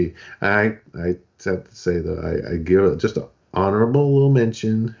 MVP. I have to say though, I give it just an honorable little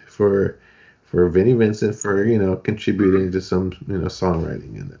mention for Vinnie Vincent for contributing to some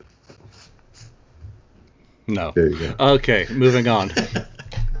songwriting in it. No. There you go. Okay, moving on.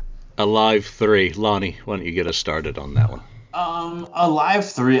 Alive 3. Lonnie, why don't you get us started on that one? Alive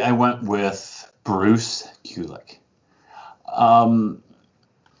 3, I went with Bruce Kulick. I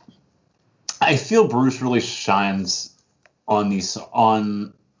feel Bruce really shines on this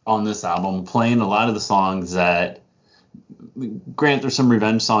album, playing a lot of the songs that. Grant, there's some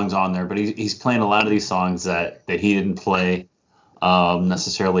revenge songs on there, but he's playing a lot of these songs that he didn't play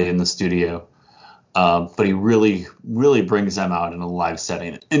necessarily in the studio. But he really, really brings them out in a live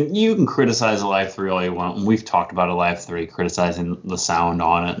setting. And you can criticize Alive 3 all you want. And we've talked about Alive 3, criticizing the sound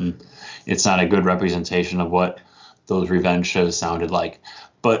on it. And it's not a good representation of what those revenge shows sounded like.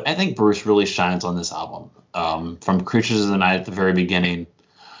 But I think Bruce really shines on this album. From Creatures of the Night at the very beginning,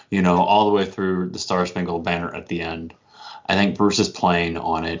 all the way through the Star Spangled Banner at the end. I think Bruce's playing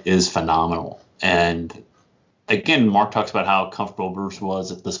on it is phenomenal. And again, Mark talks about how comfortable Bruce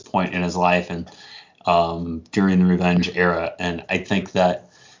was at this point in his life and during the revenge era. And I think that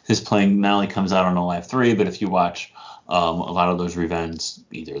his playing not only comes out on Alive 3, but if you watch a lot of those revenge,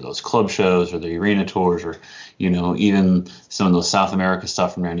 either those club shows or the arena tours or, even some of those South America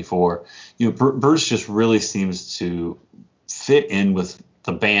stuff from 94, Bruce just really seems to fit in with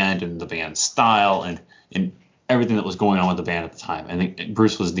the band and the band's style and everything that was going on with the band at the time. I think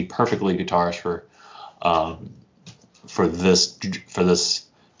Bruce was the perfect lead guitarist for this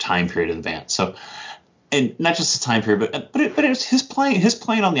time period of the band. So, and not just the time period, but it was his playing. His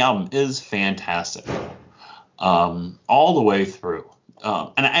playing on the album is fantastic, all the way through.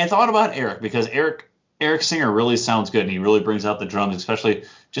 And I thought about Eric because Eric Singer really sounds good, and he really brings out the drums, especially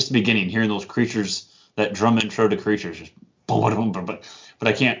just the beginning, hearing those Creatures, that drum intro to Creatures, just boom, boom, boom, boom. But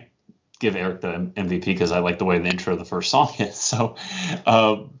I can't give Eric the MVP because I like the way the intro of the first song is. So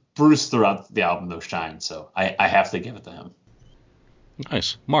Bruce throughout the album though shines. So I have to give it to him.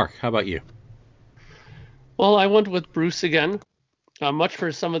 Nice. Mark, how about you? Well, I went with Bruce again, much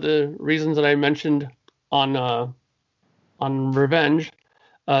for some of the reasons that I mentioned on Revenge.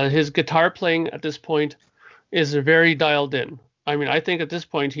 His guitar playing at this point is very dialed in. I mean, I think at this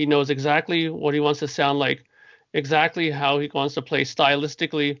point he knows exactly what he wants to sound like, exactly how he wants to play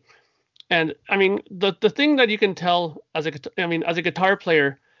stylistically. And I mean, the thing that you can tell as a guitar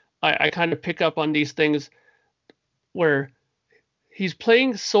player, I kind of pick up on these things where he's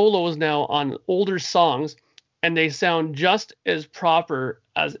playing solos now on older songs, and they sound just as proper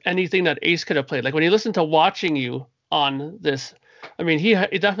as anything that Ace could have played. Like when you listen to Watching You on this, I mean, he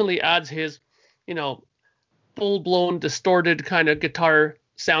definitely adds his, full-blown distorted kind of guitar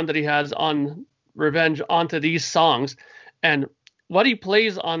sound that he has on Revenge onto these songs, and what he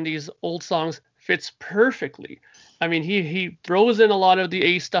plays on these old songs fits perfectly. I mean, he throws in a lot of the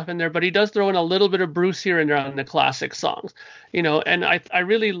Ace stuff in there, but he does throw in a little bit of Bruce here and there on the classic songs, and I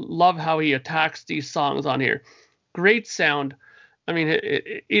really love how he attacks these songs on here. Great sound. I mean,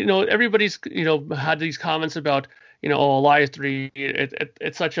 everybody's, had these comments about, Alive 3,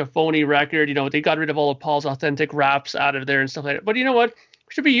 it's such a phony record. They got rid of all of Paul's authentic raps out of there and stuff like that. But you know what?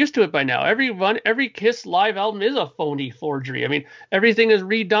 We should be used to it by now. Every Kiss live album is a phony forgery. I mean, everything is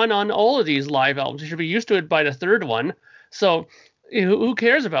redone on all of these live albums. You should be used to it by the third one. So who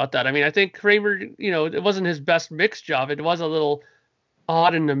cares about that? I mean, I think Kramer, it wasn't his best mix job. It was a little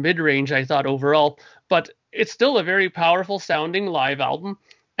odd in the mid-range, I thought, overall. But it's still a very powerful sounding live album.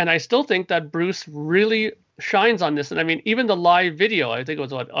 And I still think that Bruce really shines on this. And I mean, even the live video, I think it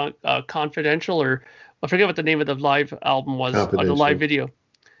was Confidential, or I forget what the name of the live album was, or the live video.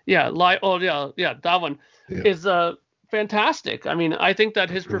 Yeah, live. Oh yeah, that one is fantastic. I mean, I think that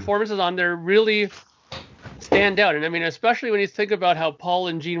his performances on there really stand out. And I mean, especially when you think about how Paul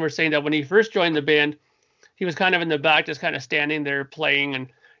and Gene were saying that when he first joined the band, he was kind of in the back, just kind of standing there playing, and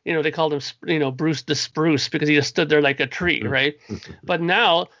they called him, Bruce the Spruce, because he just stood there like a tree, right? But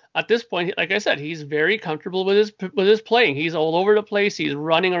now, at this point, like I said, he's very comfortable with his playing. He's all over the place. He's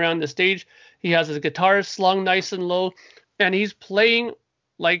running around the stage. He has his guitar slung nice and low, and he's playing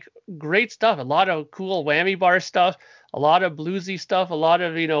like great stuff. A lot of cool whammy bar stuff, a lot of bluesy stuff, a lot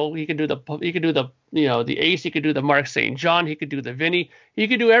of, he could do the Ace, he could do the Mark St. John, he could do the Vinny, he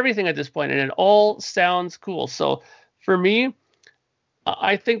could do everything at this point, and it all sounds cool. So for me,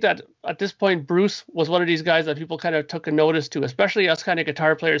 I think that at this point, Bruce was one of these guys that people kind of took a notice to, especially us kind of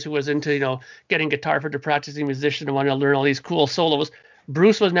guitar players who was into, getting guitar for the practicing musician and wanting to learn all these cool solos.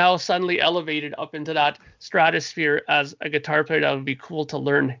 Bruce was now suddenly elevated up into that stratosphere as a guitar player that would be cool to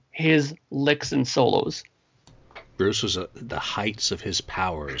learn his licks and solos. Bruce was at the heights of his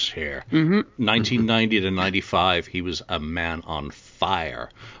powers here. Mm-hmm. 1990 to 95, he was a man on fire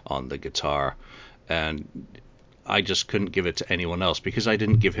on the guitar. And I just couldn't give it to anyone else because I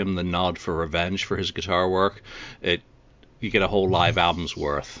didn't give him the nod for Revenge for his guitar work. You get a whole live album's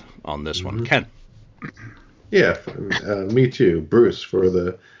worth on this one. Ken? Yeah, me too. Bruce, for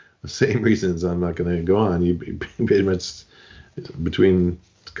the same reasons I'm not going to go on. You pretty much between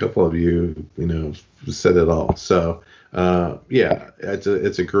a couple of you, said it all. So yeah,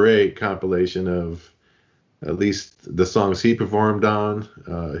 it's a great compilation of at least the songs he performed on,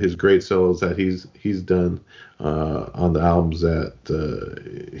 his great solos that he's done on the albums that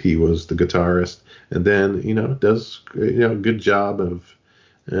he was the guitarist, and then does good job of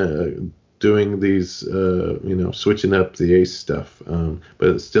doing these switching up the Ace stuff, but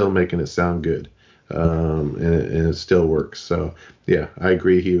it's still making it sound good, and it still works. So yeah, I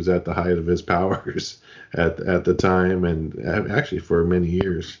agree. He was at the height of his powers at the time, and actually for many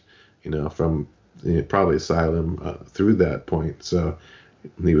years, from probably Asylum through that point. So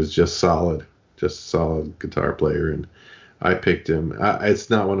he was just solid guitar player, and I picked him.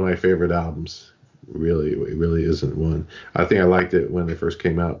 It's not one of my favorite albums. Really, it really isn't one. I think I liked it when it first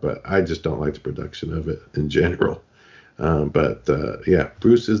came out, but I just don't like the production of it in general. But yeah,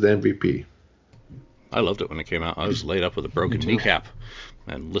 Bruce is the MVP. I loved it when it came out. I was laid up with a broken kneecap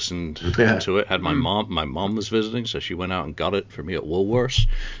and listened Yeah. to it. Had my mom was visiting, so she went out and got it for me at Woolworths,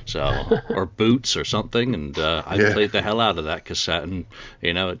 or Boots or something, and I played the hell out of that cassette, and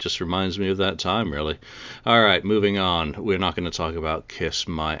it just reminds me of that time, really. All right, moving on. We're not going to talk about Kiss,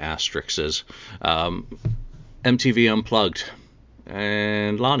 my asterisks. MTV Unplugged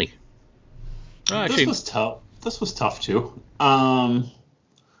and Lonnie. This was tough. This was tough too,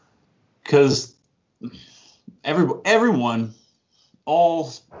 because everyone,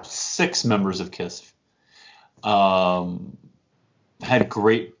 all 6 members of Kiss, had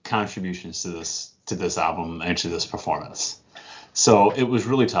great contributions to this album and to this performance. So it was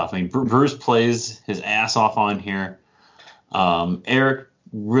really tough. I mean, Bruce plays his ass off on here. Eric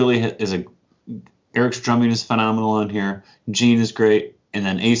really Eric's drumming is phenomenal on here. Gene is great, and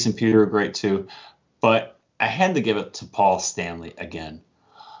then Ace and Peter are great too. But I had to give it to Paul Stanley again.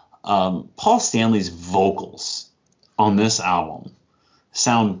 Paul Stanley's vocals on this album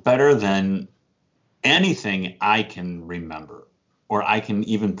sound better than anything I can remember, or I can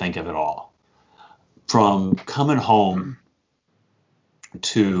even think of at all. From Coming Home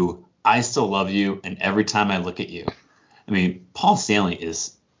to I Still Love You and Every Time I Look at You. I mean, Paul Stanley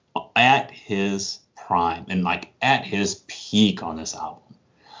is at his prime and at his peak on this album.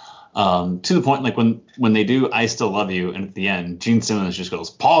 To the point, when they do I Still Love You, and at the end, Gene Simmons just goes,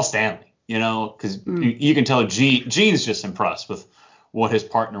 Paul Stanley, because you can tell Gene's just impressed with what his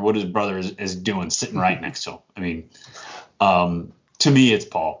brother is doing, sitting right next to him. I mean, to me, it's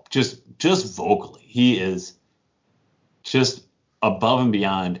Paul. Just vocally, he is just above and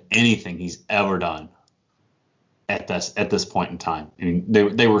beyond anything he's ever done at this point in time. I mean,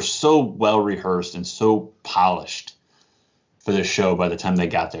 they were so well rehearsed and so polished for this show by the time they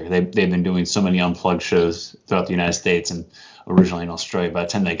got there. They've been doing so many unplugged shows throughout the United States and originally in Australia. By the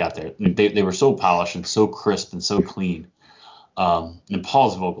time they got there, they were so polished and so crisp and so clean. And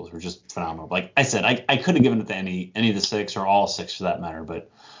Paul's vocals were just phenomenal. Like I said, I could have given it to any of the 6 or all 6 for that matter, but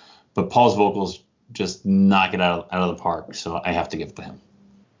Paul's vocals just knock it out of the park. So I have to give it to him.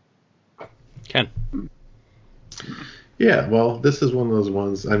 Ken. Yeah, well, this is one of those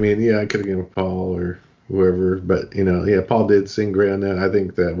ones. I mean, yeah, I could have given Paul or whoever, but yeah, Paul did sing great on that. I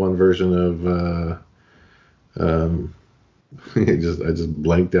think that one version of I just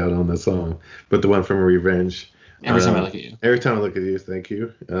blanked out on the song, but the one from Revenge. Every Time I Look at You. Every Time I Look at You, thank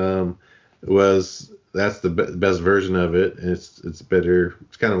you. That's the best version of it. It's better.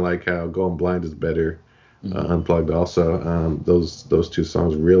 It's kind of like how Going Blind is better. Unplugged also. Those 2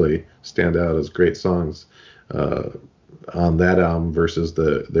 songs really stand out as great songs on that album versus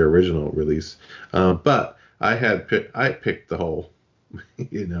their original release. But I picked the whole,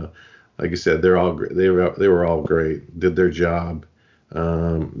 like you said, they're all great. They were all great, did their job,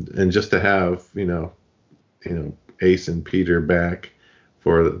 and just to have Ace and Peter back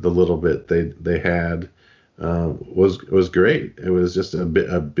for the little bit they had was great. It was just a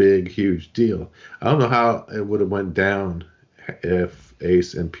big huge deal. I don't know how it would have went down if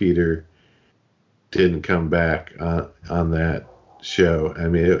Ace and Peter didn't come back on that show. I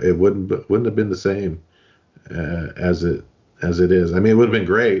mean, it wouldn't have been the same as it is. I mean, it would have been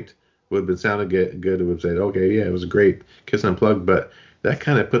great. Would have been sounded good. It would have said, okay, yeah, it was a great Kiss Unplugged, but that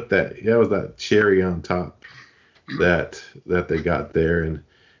kind of put that was that cherry on top that they got there,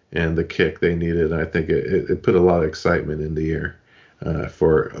 and the kick they needed. I think it put a lot of excitement in the air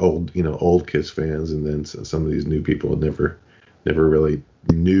for old Kiss fans, and then some of these new people never really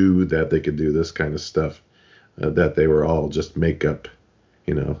knew that they could do this kind of stuff, that they were all just makeup,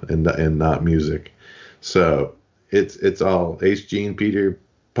 and not music. So it's all Ace, Gene, Peter,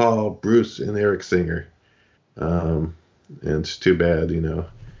 Paul, Bruce, and Eric Singer. And it's too bad,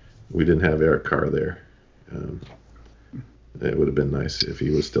 we didn't have Eric Carr there. It would have been nice if he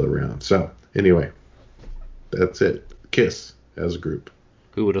was still around. So anyway, that's it. Kiss as a group.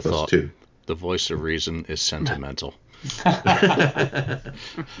 Who would have Plus thought 2. the voice of reason is sentimental?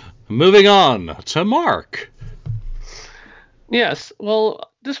 Moving on to Mark. Yes.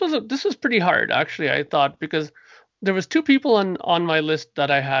 Well, this was pretty hard actually, I thought, because there was 2 people on my list that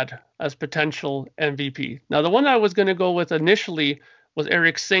I had as potential MVP. Now, the one I was going to go with initially was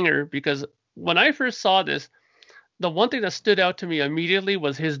Eric Singer, because when I first saw this, the one thing that stood out to me immediately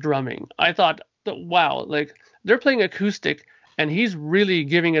was his drumming. I thought, wow, like they're playing acoustic and he's really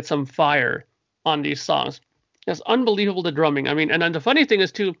giving it some fire on these songs. It's unbelievable, the drumming. I mean, and then the funny thing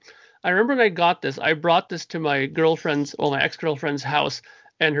is too, I remember when I got this, I brought this to my my ex-girlfriend's house,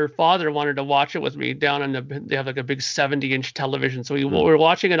 and her father wanted to watch it with me down on they have like a big 70-inch television. So we were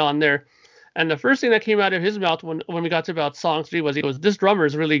watching it on there. And the first thing that came out of his mouth when we got to about song 3 was, he goes, "This drummer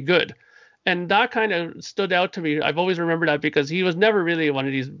is really good." And that kind of stood out to me. I've always remembered that because he was never really one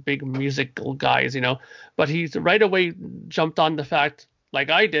of these big musical guys, but he right away jumped on the fact, like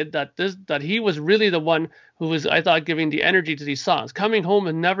I did, that he was really the one who was, I thought, giving the energy to these songs. Coming Home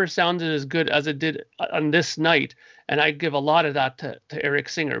and never sounded as good as it did on this night. And I give a lot of that to Eric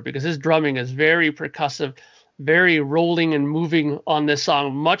Singer, because his drumming is very percussive, very rolling and moving on this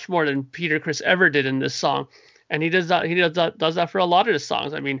song, much more than Peter Criss ever did in this song. And he does that for a lot of his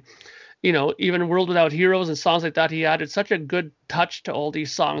songs. I mean, even World Without Heroes and songs like that, he added such a good touch to all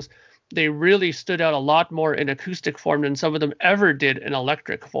these songs. They really stood out a lot more in acoustic form than some of them ever did in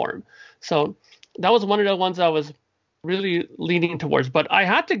electric form. So that was one of the ones I was really leaning towards. But I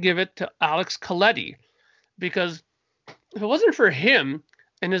had to give it to Alex Coletti, because if it wasn't for him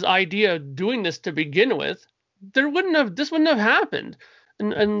and his idea of doing this to begin with, this wouldn't have happened.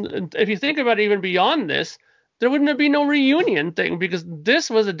 And if you think about it, even beyond this, there wouldn't have been no reunion thing, because this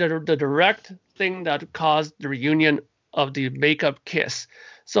was the direct thing that caused the reunion of the makeup Kiss.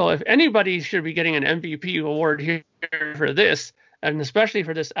 So if anybody should be getting an MVP award here for this, and especially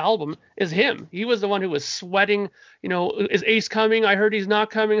for this album, is him. He was the one who was sweating. Is Ace coming? I heard he's not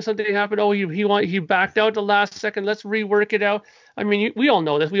coming. Something happened. Oh, he backed out the last second. Let's rework it out. I mean, we all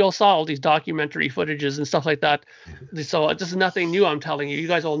know this. We all saw all these documentary footages and stuff like that. So this is nothing new, I'm telling you. You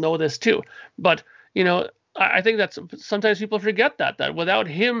guys all know this too. But, I think that sometimes people forget that without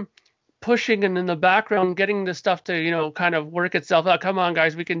him pushing and in the background getting this stuff to kind of work itself out. Come on,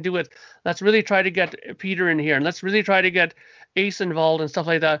 guys, we can do it. Let's really try to get Peter in here, and let's really try to get Ace involved and stuff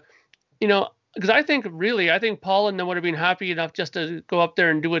like that. Because I think Paul and them would have been happy enough just to go up there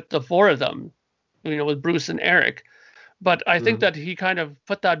and do it, the 4 of them, with Bruce and Eric. But I think that he kind of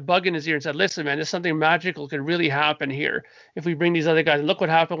put that bug in his ear and said, "Listen, man, there's something magical could really happen here if we bring these other guys. Look what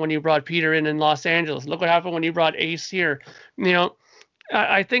happened when you brought Peter in Los Angeles. Look what happened when you brought Ace here."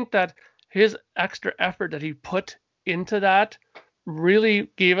 I think that his extra effort that he put into that really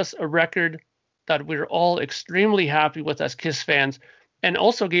gave us a record that we're all extremely happy with as Kiss fans, and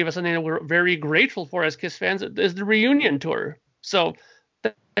also gave us something that we're very grateful for as Kiss fans, is the reunion tour. So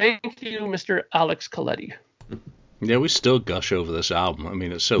thank you, Mr. Alex Coletti. Yeah, we still gush over this album. I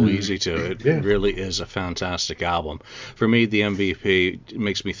mean, it's so easy to. It really is a fantastic album. For me, the MVP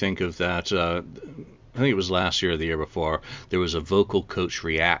makes me think of that. I think it was last year or the year before. There was a vocal coach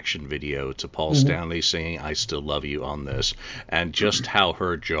reaction video to Paul Stanley singing "I Still Love You" on this, and just how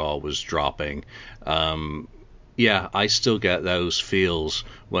her jaw was dropping. Yeah, I still get those feels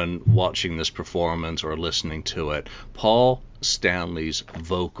when watching this performance or listening to it. Paul Stanley's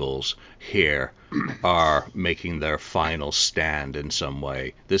vocals here are making their final stand in some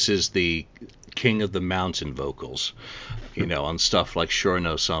way. This is the King of the Mountain vocals, on stuff like Sure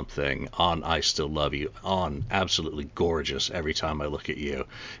Know Something, on I Still Love You, on Absolutely Gorgeous Every Time I Look at You,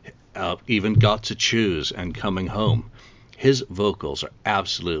 even Got to Choose and Coming Home. His vocals are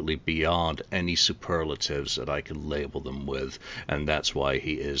absolutely beyond any superlatives that I could label them with, and that's why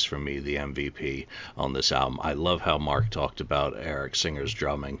he is, for me, the MVP on this album. I love how Mark talked about Eric Singer's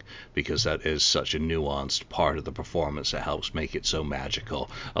drumming, because that is such a nuanced part of the performance that helps make it so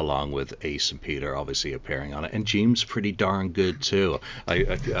magical, along with Ace and Peter obviously appearing on it. And James pretty darn good too.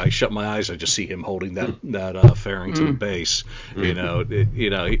 I shut my eyes, I just see him holding that Farrington bass.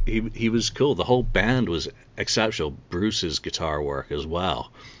 He was cool. The whole band was exceptional. Bruce's guitar work as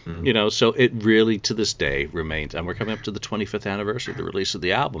well. So it really, to this day, remains, and we're coming up to the 25th anniversary of the release of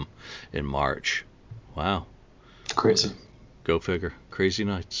the album in March. Wow. Crazy. Go figure. Crazy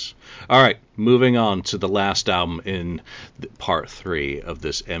nights. All right, moving on to the last album in part 3 of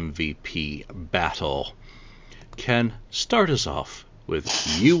this MVP battle. Ken, start us off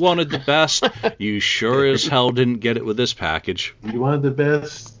with "You Wanted the Best." You sure as hell didn't get it with this package. You wanted the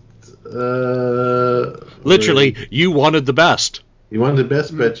best. Literally, you wanted the best. You wanted the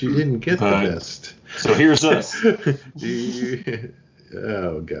best, but you didn't get the best. So here's us.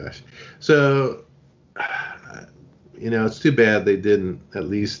 Oh gosh. So it's too bad they didn't at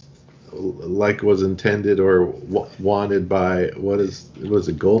least like was intended or wanted by was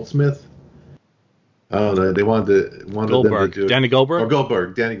it Goldsmith? Oh no, they wanted Goldberg. them to do Danny Goldberg? Or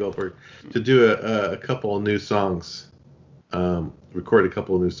Danny Goldberg to do a couple of new songs, record a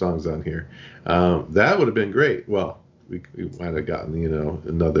couple of new songs on here. That would have been great. Well, we might have gotten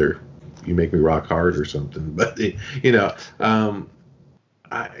another "You Make Me Rock Hard" or something, but that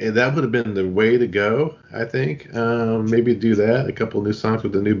would have been the way to go. I think maybe do that, a couple of new songs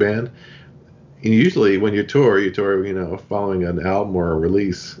with the new band. And usually when you tour, following an album or a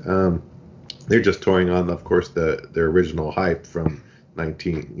release. They're just touring on, of course, their original hype from the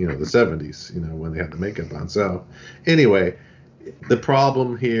 70s, when they had the makeup on. So anyway, the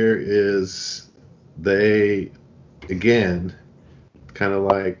problem here is they, again, kind of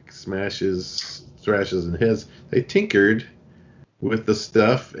like Smashes, Thrashes, and His, they tinkered with the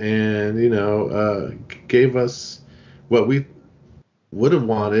stuff and, gave us what we would have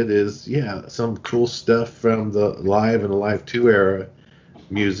wanted is, some cool stuff from the Live and Alive 2 era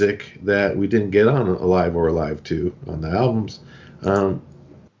music that we didn't get on Alive or Alive 2 on the albums.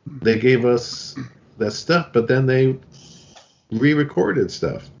 They gave us that stuff, but then they re-recorded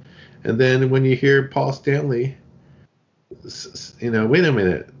stuff. And then when you hear Paul Stanley, wait a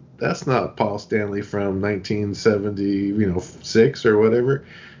minute, that's not Paul Stanley from 1976 or whatever.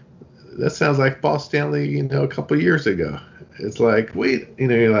 That sounds like Paul Stanley, a couple of years ago. It's like, wait,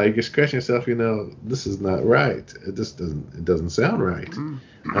 you're scratching yourself, this is not right. It doesn't sound right.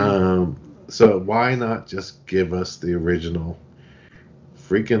 So why not just give us the original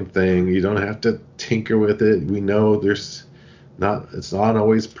freaking thing? You don't have to tinker with it. We know it's not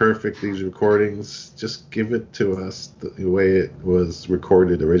always perfect, these recordings. Just give it to us the way it was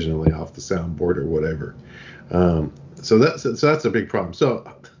recorded originally off the soundboard or whatever. So that's a big problem.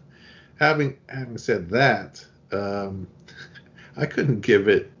 So having said that, I couldn't give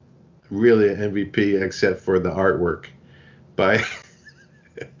it really an MVP except for the artwork by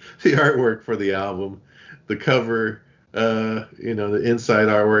the artwork for the album, the cover, the inside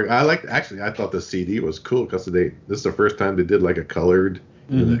artwork. I thought the CD was cool because this is the first time they did like a colored,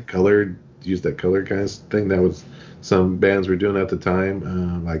 that colored kind of thing. That was some bands were doing at the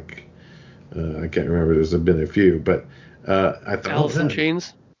time. I can't remember. There's been a few, but I thought Alice in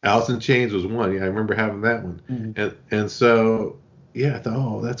Chains. Alice in Chains was one. Yeah, I remember having that one. Mm-hmm. And so, I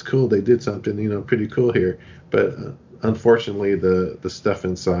thought, that's cool. They did something, pretty cool here. But unfortunately, the stuff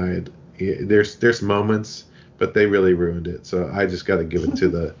inside, there's moments, but they really ruined it. So I just got to give it to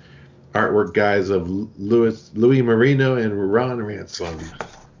the artwork guys of Louis Marino and Ron Ransom.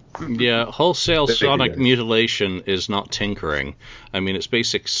 Yeah, wholesale sonic mutilation is not tinkering. I mean, it's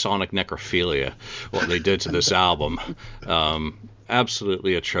basic sonic necrophilia, what they did to this album.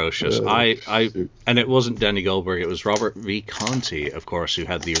 Absolutely atrocious. And it wasn't Danny Goldberg, it was Robert V. Conti, of course, who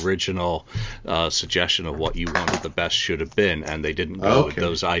had the original suggestion of what you wanted the best should have been, and they didn't go with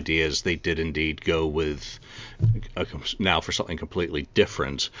those ideas. They did indeed go with now for something completely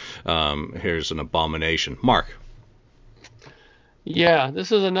different. Here's an abomination. Mark. Yeah,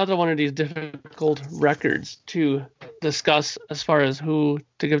 this is another one of these difficult records to discuss as far as who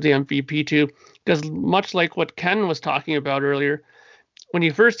to give the MVP to, because much like what Ken was talking about earlier, when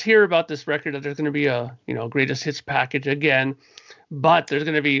you first hear about this record that there's going to be a greatest hits package again, but there's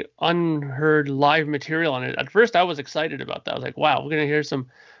going to be unheard live material on it. At first, I was excited about that. I was like, wow, we're going to hear some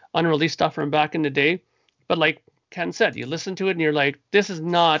unreleased stuff from back in the day. But like Ken said, you listen to it and you're like, this is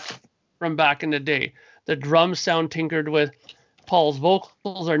not from back in the day. The drums sound tinkered with. Paul's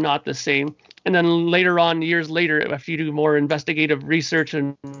vocals are not the same. And then later on, years later, after you do more investigative research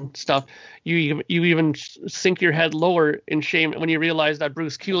and stuff, you even sink your head lower in shame when you realize that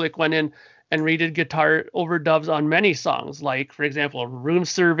Bruce Kulick went in and redid guitar overdubs on many songs, like, for example, Room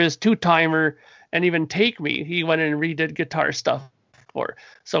Service, Two Timer, and even Take Me. He went in and redid guitar stuff for.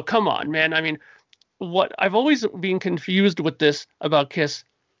 So come on, man. I mean, what I've always been confused with this about Kiss.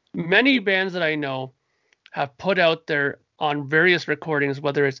 Many bands that I know have put out their on various recordings,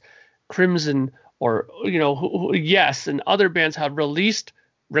 whether it's Crimson or Yes, and other bands have released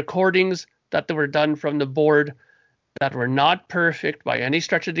recordings that were done from the board that were not perfect by any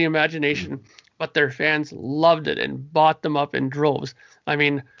stretch of the imagination, but their fans loved it and bought them up in droves. I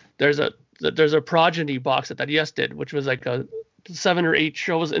mean, there's a Progeny box that Yes did, which was like a 7 or 8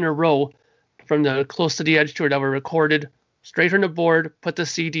 shows in a row from the Close to the Edge tour that were recorded straight from the board, put the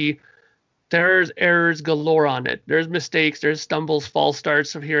CD there's errors galore on it. There's mistakes, there's stumbles, false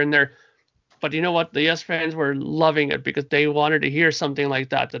starts of here and there. But you know what? The Yes fans were loving it because they wanted to hear something like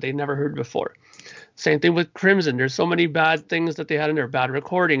that they never heard before. Same thing with Crimson. There's so many bad things that they had in their bad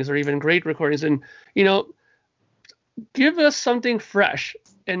recordings or even great recordings. And, give us something fresh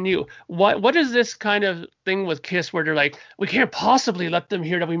and new. What is this kind of thing with Kiss where they're like, we can't possibly let them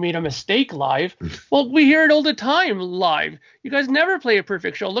hear that we made a mistake live? Well, we hear it all the time live. You guys never play a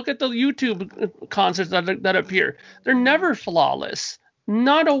perfect show. Look at the YouTube concerts that appear. They're never flawless.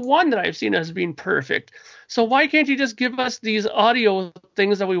 Not a one that I've seen has been perfect. So why can't you just give us these audio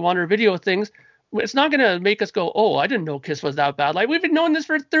things that we want or video things? It's not going to make us go, oh, I didn't know Kiss was that bad. Like, we've been knowing this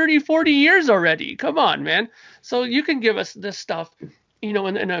for 30, 40 years already. Come on, man. So you can give us this stuff, in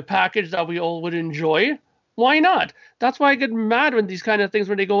a package that we all would enjoy. Why not? That's why I get mad when these kind of things,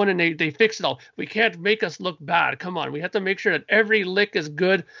 when they go in and they fix it all. We can't make us look bad. Come on. We have to make sure that every lick is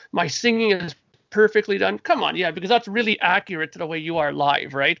good. My singing is perfectly done. Come on. Yeah, because that's really accurate to the way you are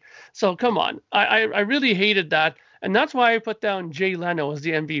live, right? So come on. I really hated that. And that's why I put down Jay Leno as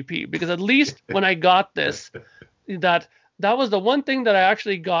the MVP, because at least when I got this, that was the one thing that I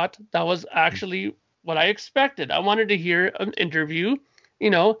actually got that was actually what I expected. I wanted to hear an interview.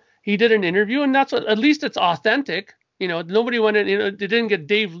 He did an interview, and that's what, at least it's authentic. Nobody went in, they didn't get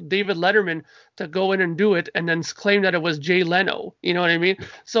David Letterman to go in and do it and then claim that it was Jay Leno. You know what I mean?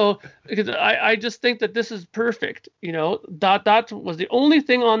 So I just think that this is perfect. That was the only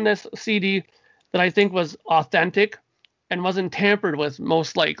thing on this CD that I think was authentic and wasn't tampered with,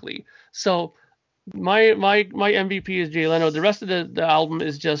 most likely. So my MVP is Jay Leno. The rest of the album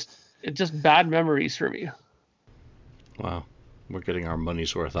is just bad memories for me. Wow. We're getting our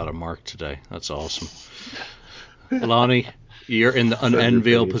money's worth out of Mark today. That's awesome. Lonnie, you're in the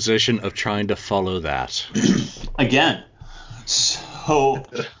unenviable position of trying to follow that. Again. So.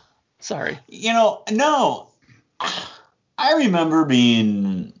 Sorry. No. I remember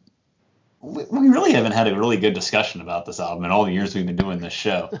being. We really haven't had a really good discussion about this album in all the years we've been doing this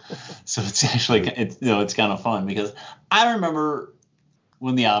show. So it's actually, it's kind of fun because I remember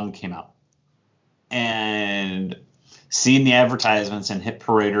when the album came out and seeing the advertisements in Hit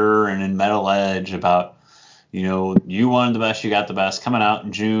Parader and in Metal Edge about, you wanted the best, you got the best, coming out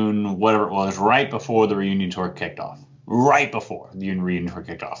in June, whatever it was, right before the reunion tour kicked off. Right before the reunion tour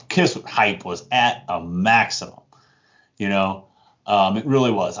kicked off. Kiss hype was at a maximum, It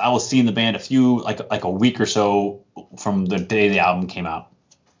really was. I was seeing the band like a week or so from the day the album came out.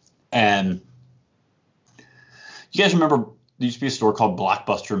 And you guys remember there used to be a store called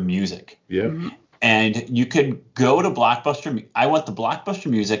Blockbuster Music. Yeah. Mm-hmm. And you could go to Blockbuster. I went to Blockbuster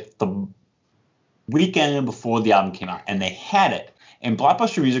Music the weekend before the album came out, and they had it. And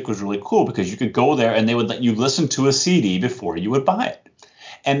Blockbuster Music was really cool because you could go there and they would let you listen to a CD before you would buy it.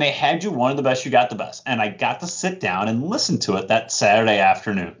 And they had you wanted the best, you got the best. And I got to sit down and listen to it that Saturday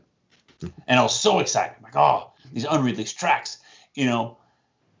afternoon. And I was so excited. I'm like, oh, these unreleased tracks,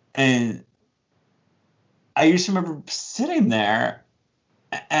 And I used to remember sitting there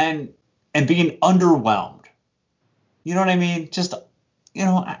and being underwhelmed. You know what I mean? Just,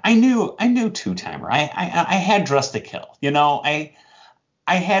 I knew Two Timer. I had Dress to Kill.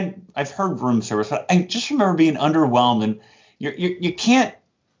 I've heard Room Service, but I just remember being underwhelmed. And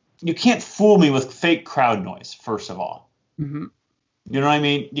you can't fool me with fake crowd noise, first of all. Mm-hmm. You know what I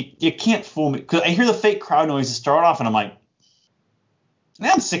mean? You can't fool me. Because I hear the fake crowd noise to start off, and I'm like,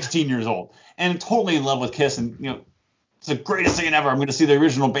 now I'm 16 years old and totally in love with Kiss. And, it's the greatest thing ever. I'm going to see the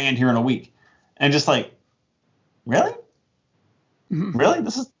original band here in a week. And just like, really? Mm-hmm. Really?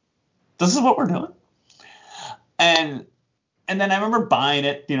 This is what we're doing? And then I remember buying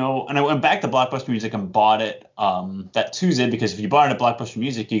it, and I went back to Blockbuster Music and bought it that Tuesday, because if you bought it at Blockbuster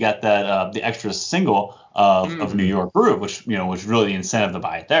Music, you got that the extra single of New York Groove, which was really the incentive to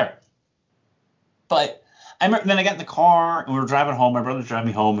buy it there. But I remember, then I got in the car and we were driving home. My brother's driving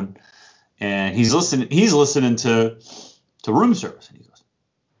me home, and he's listening to Room Service, and he goes,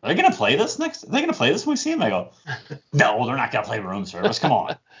 "Are they gonna play this next? Are they gonna play this when we see him?" I go, "No, they're not gonna play Room Service. Come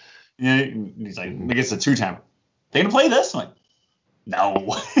on." He's like, "I guess it's a two-timer. They gonna play this?" I'm like,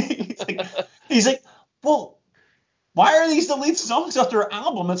 "No." he's like, "Well, why are these the lead songs off their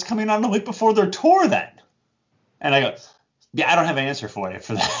album that's coming out a week before their tour then?" And I go, "Yeah, I don't have an answer for you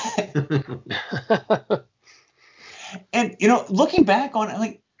for that." And looking back on it,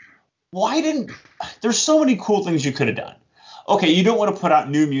 like, there's so many cool things you could have done. Okay, you don't want to put out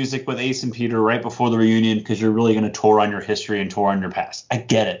new music with Ace and Peter right before the reunion because you're really going to tour on your history and tour on your past. I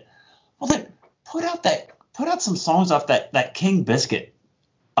get it. Well, then put out some songs off that King Biscuit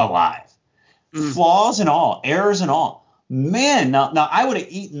Alive. Flaws and all, errors and all. Man, now I would have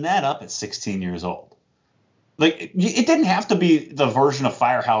eaten that up at 16 years old. Like, it didn't have to be the version of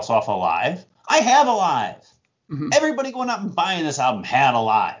Firehouse off Alive. I have Alive. Mm-hmm. Everybody going out and buying this album had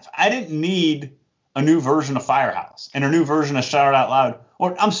Alive. I didn't need a new version of Firehouse and a new version of Shout It Out Loud.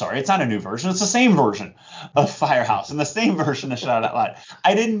 Or, I'm sorry, it's not a new version. It's the same version of Firehouse and the same version of Shout It Out Loud.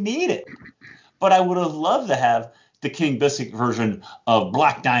 I didn't need it. But I would have loved to have the King Biscuit version of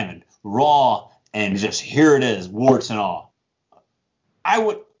Black Diamond, raw, and just here it is, warts and all.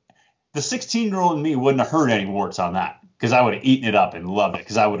 The 16-year-old in me wouldn't have heard any warts on that because I would have eaten it up and loved it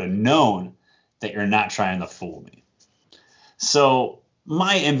because I would have known that you're not trying to fool me. So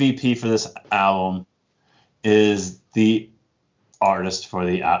my MVP for this album is the artist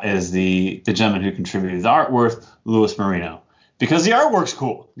is the gentleman who contributed the artwork, Louis Marino. Because the artwork's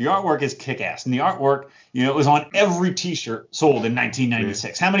cool. The artwork is kick-ass. And the artwork, it was on every T-shirt sold in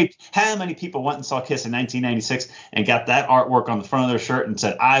 1996. How many people went and saw Kiss in 1996 and got that artwork on the front of their shirt and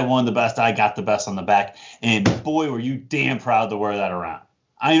said, I won the best, I got the best on the back. And boy, were you damn proud to wear that around.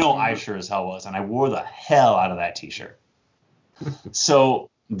 I know I sure as hell was. And I wore the hell out of that T-shirt. So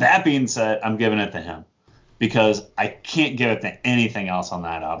that being said, I'm giving it to him. Because I can't give it to anything else on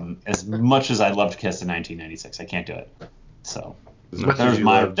that album. As much as I loved Kiss in 1996, I can't do it. So there's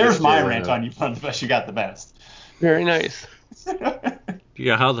my rant on you won the best, you got the best. Very nice.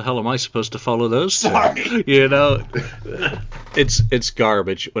 Yeah, how the hell am I supposed to follow those? Sorry. It's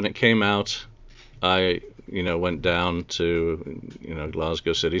garbage. When it came out, I went down to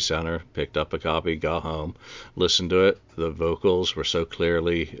Glasgow City Centre, picked up a copy, got home, listened to it. The vocals were so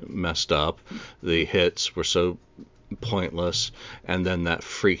clearly messed up, the hits were so pointless, and then that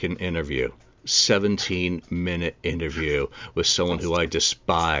freaking interview. 17-minute interview with someone who I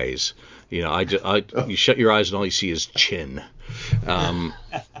despise. You shut your eyes and all you see is chin. And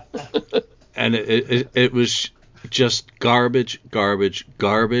it was just garbage. But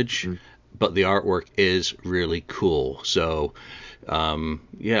the artwork is really cool. So,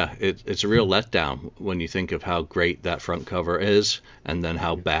 it's a real letdown when you think of how great that front cover is and then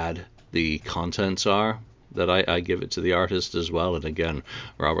how bad the contents are. That I give it to the artist as well. And again,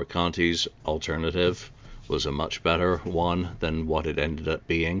 Robert Conti's alternative was a much better one than what it ended up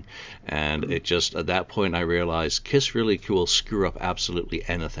being. And it just, at that point, I realized Kiss really will screw up absolutely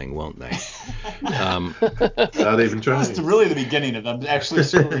anything, won't they? Not even trying. It's really the beginning of them actually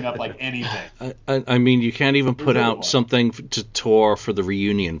screwing up like anything. I mean, you can't even put out something to tour for the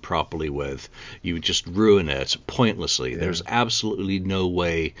reunion properly with. You just ruin it pointlessly. Yeah. There's absolutely no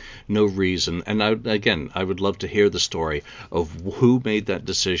way, no reason. And I would love to hear the story of who made that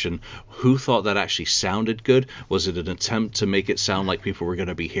decision, who thought that actually sounded good. Was it an attempt to make it sound like people were going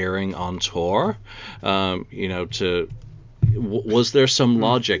to be hearing on tour? Was there some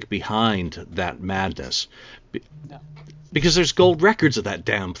logic behind that madness? No. Because there's gold records of that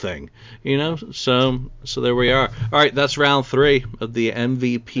damn thing, So there we are. All right, that's round 3 of the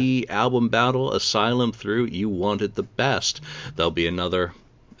MVP album battle. Asylum through You Wanted the Best. There'll be another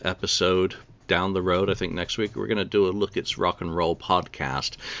episode down the road. I think next week we're going to do a Look It's Rock and Roll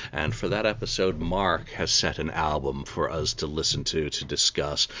podcast, and for that episode Mark has set an album for us to listen to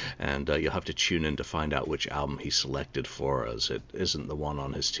discuss, and you'll have to tune in to find out which album he selected for us. It isn't the one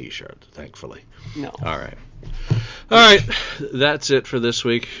on his t-shirt, thankfully. No. All right, that's it for this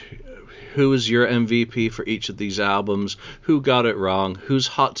week. Who is your MVP for each of these albums? Who got it wrong? Whose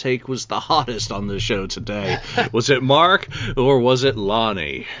hot take was the hottest on the show today? Was it Mark or was it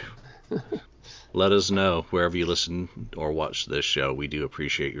Lonnie? Let us know wherever you listen or watch this show. We do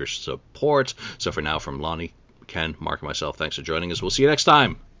appreciate your support. So for now, from Lonnie, Ken, Mark, and myself, thanks for joining us. We'll see you next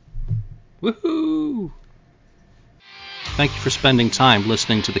time. Woohoo! Thank you for spending time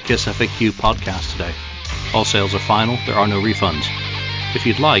listening to the Kiss FAQ podcast today. All sales are final. There are no refunds. If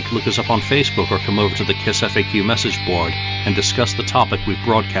you'd like, look us up on Facebook or come over to the Kiss FAQ message board and discuss the topic we've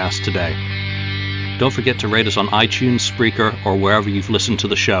broadcast today. Don't forget to rate us on iTunes, Spreaker, or wherever you've listened to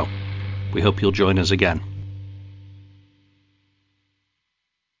the show. We hope you'll join us again.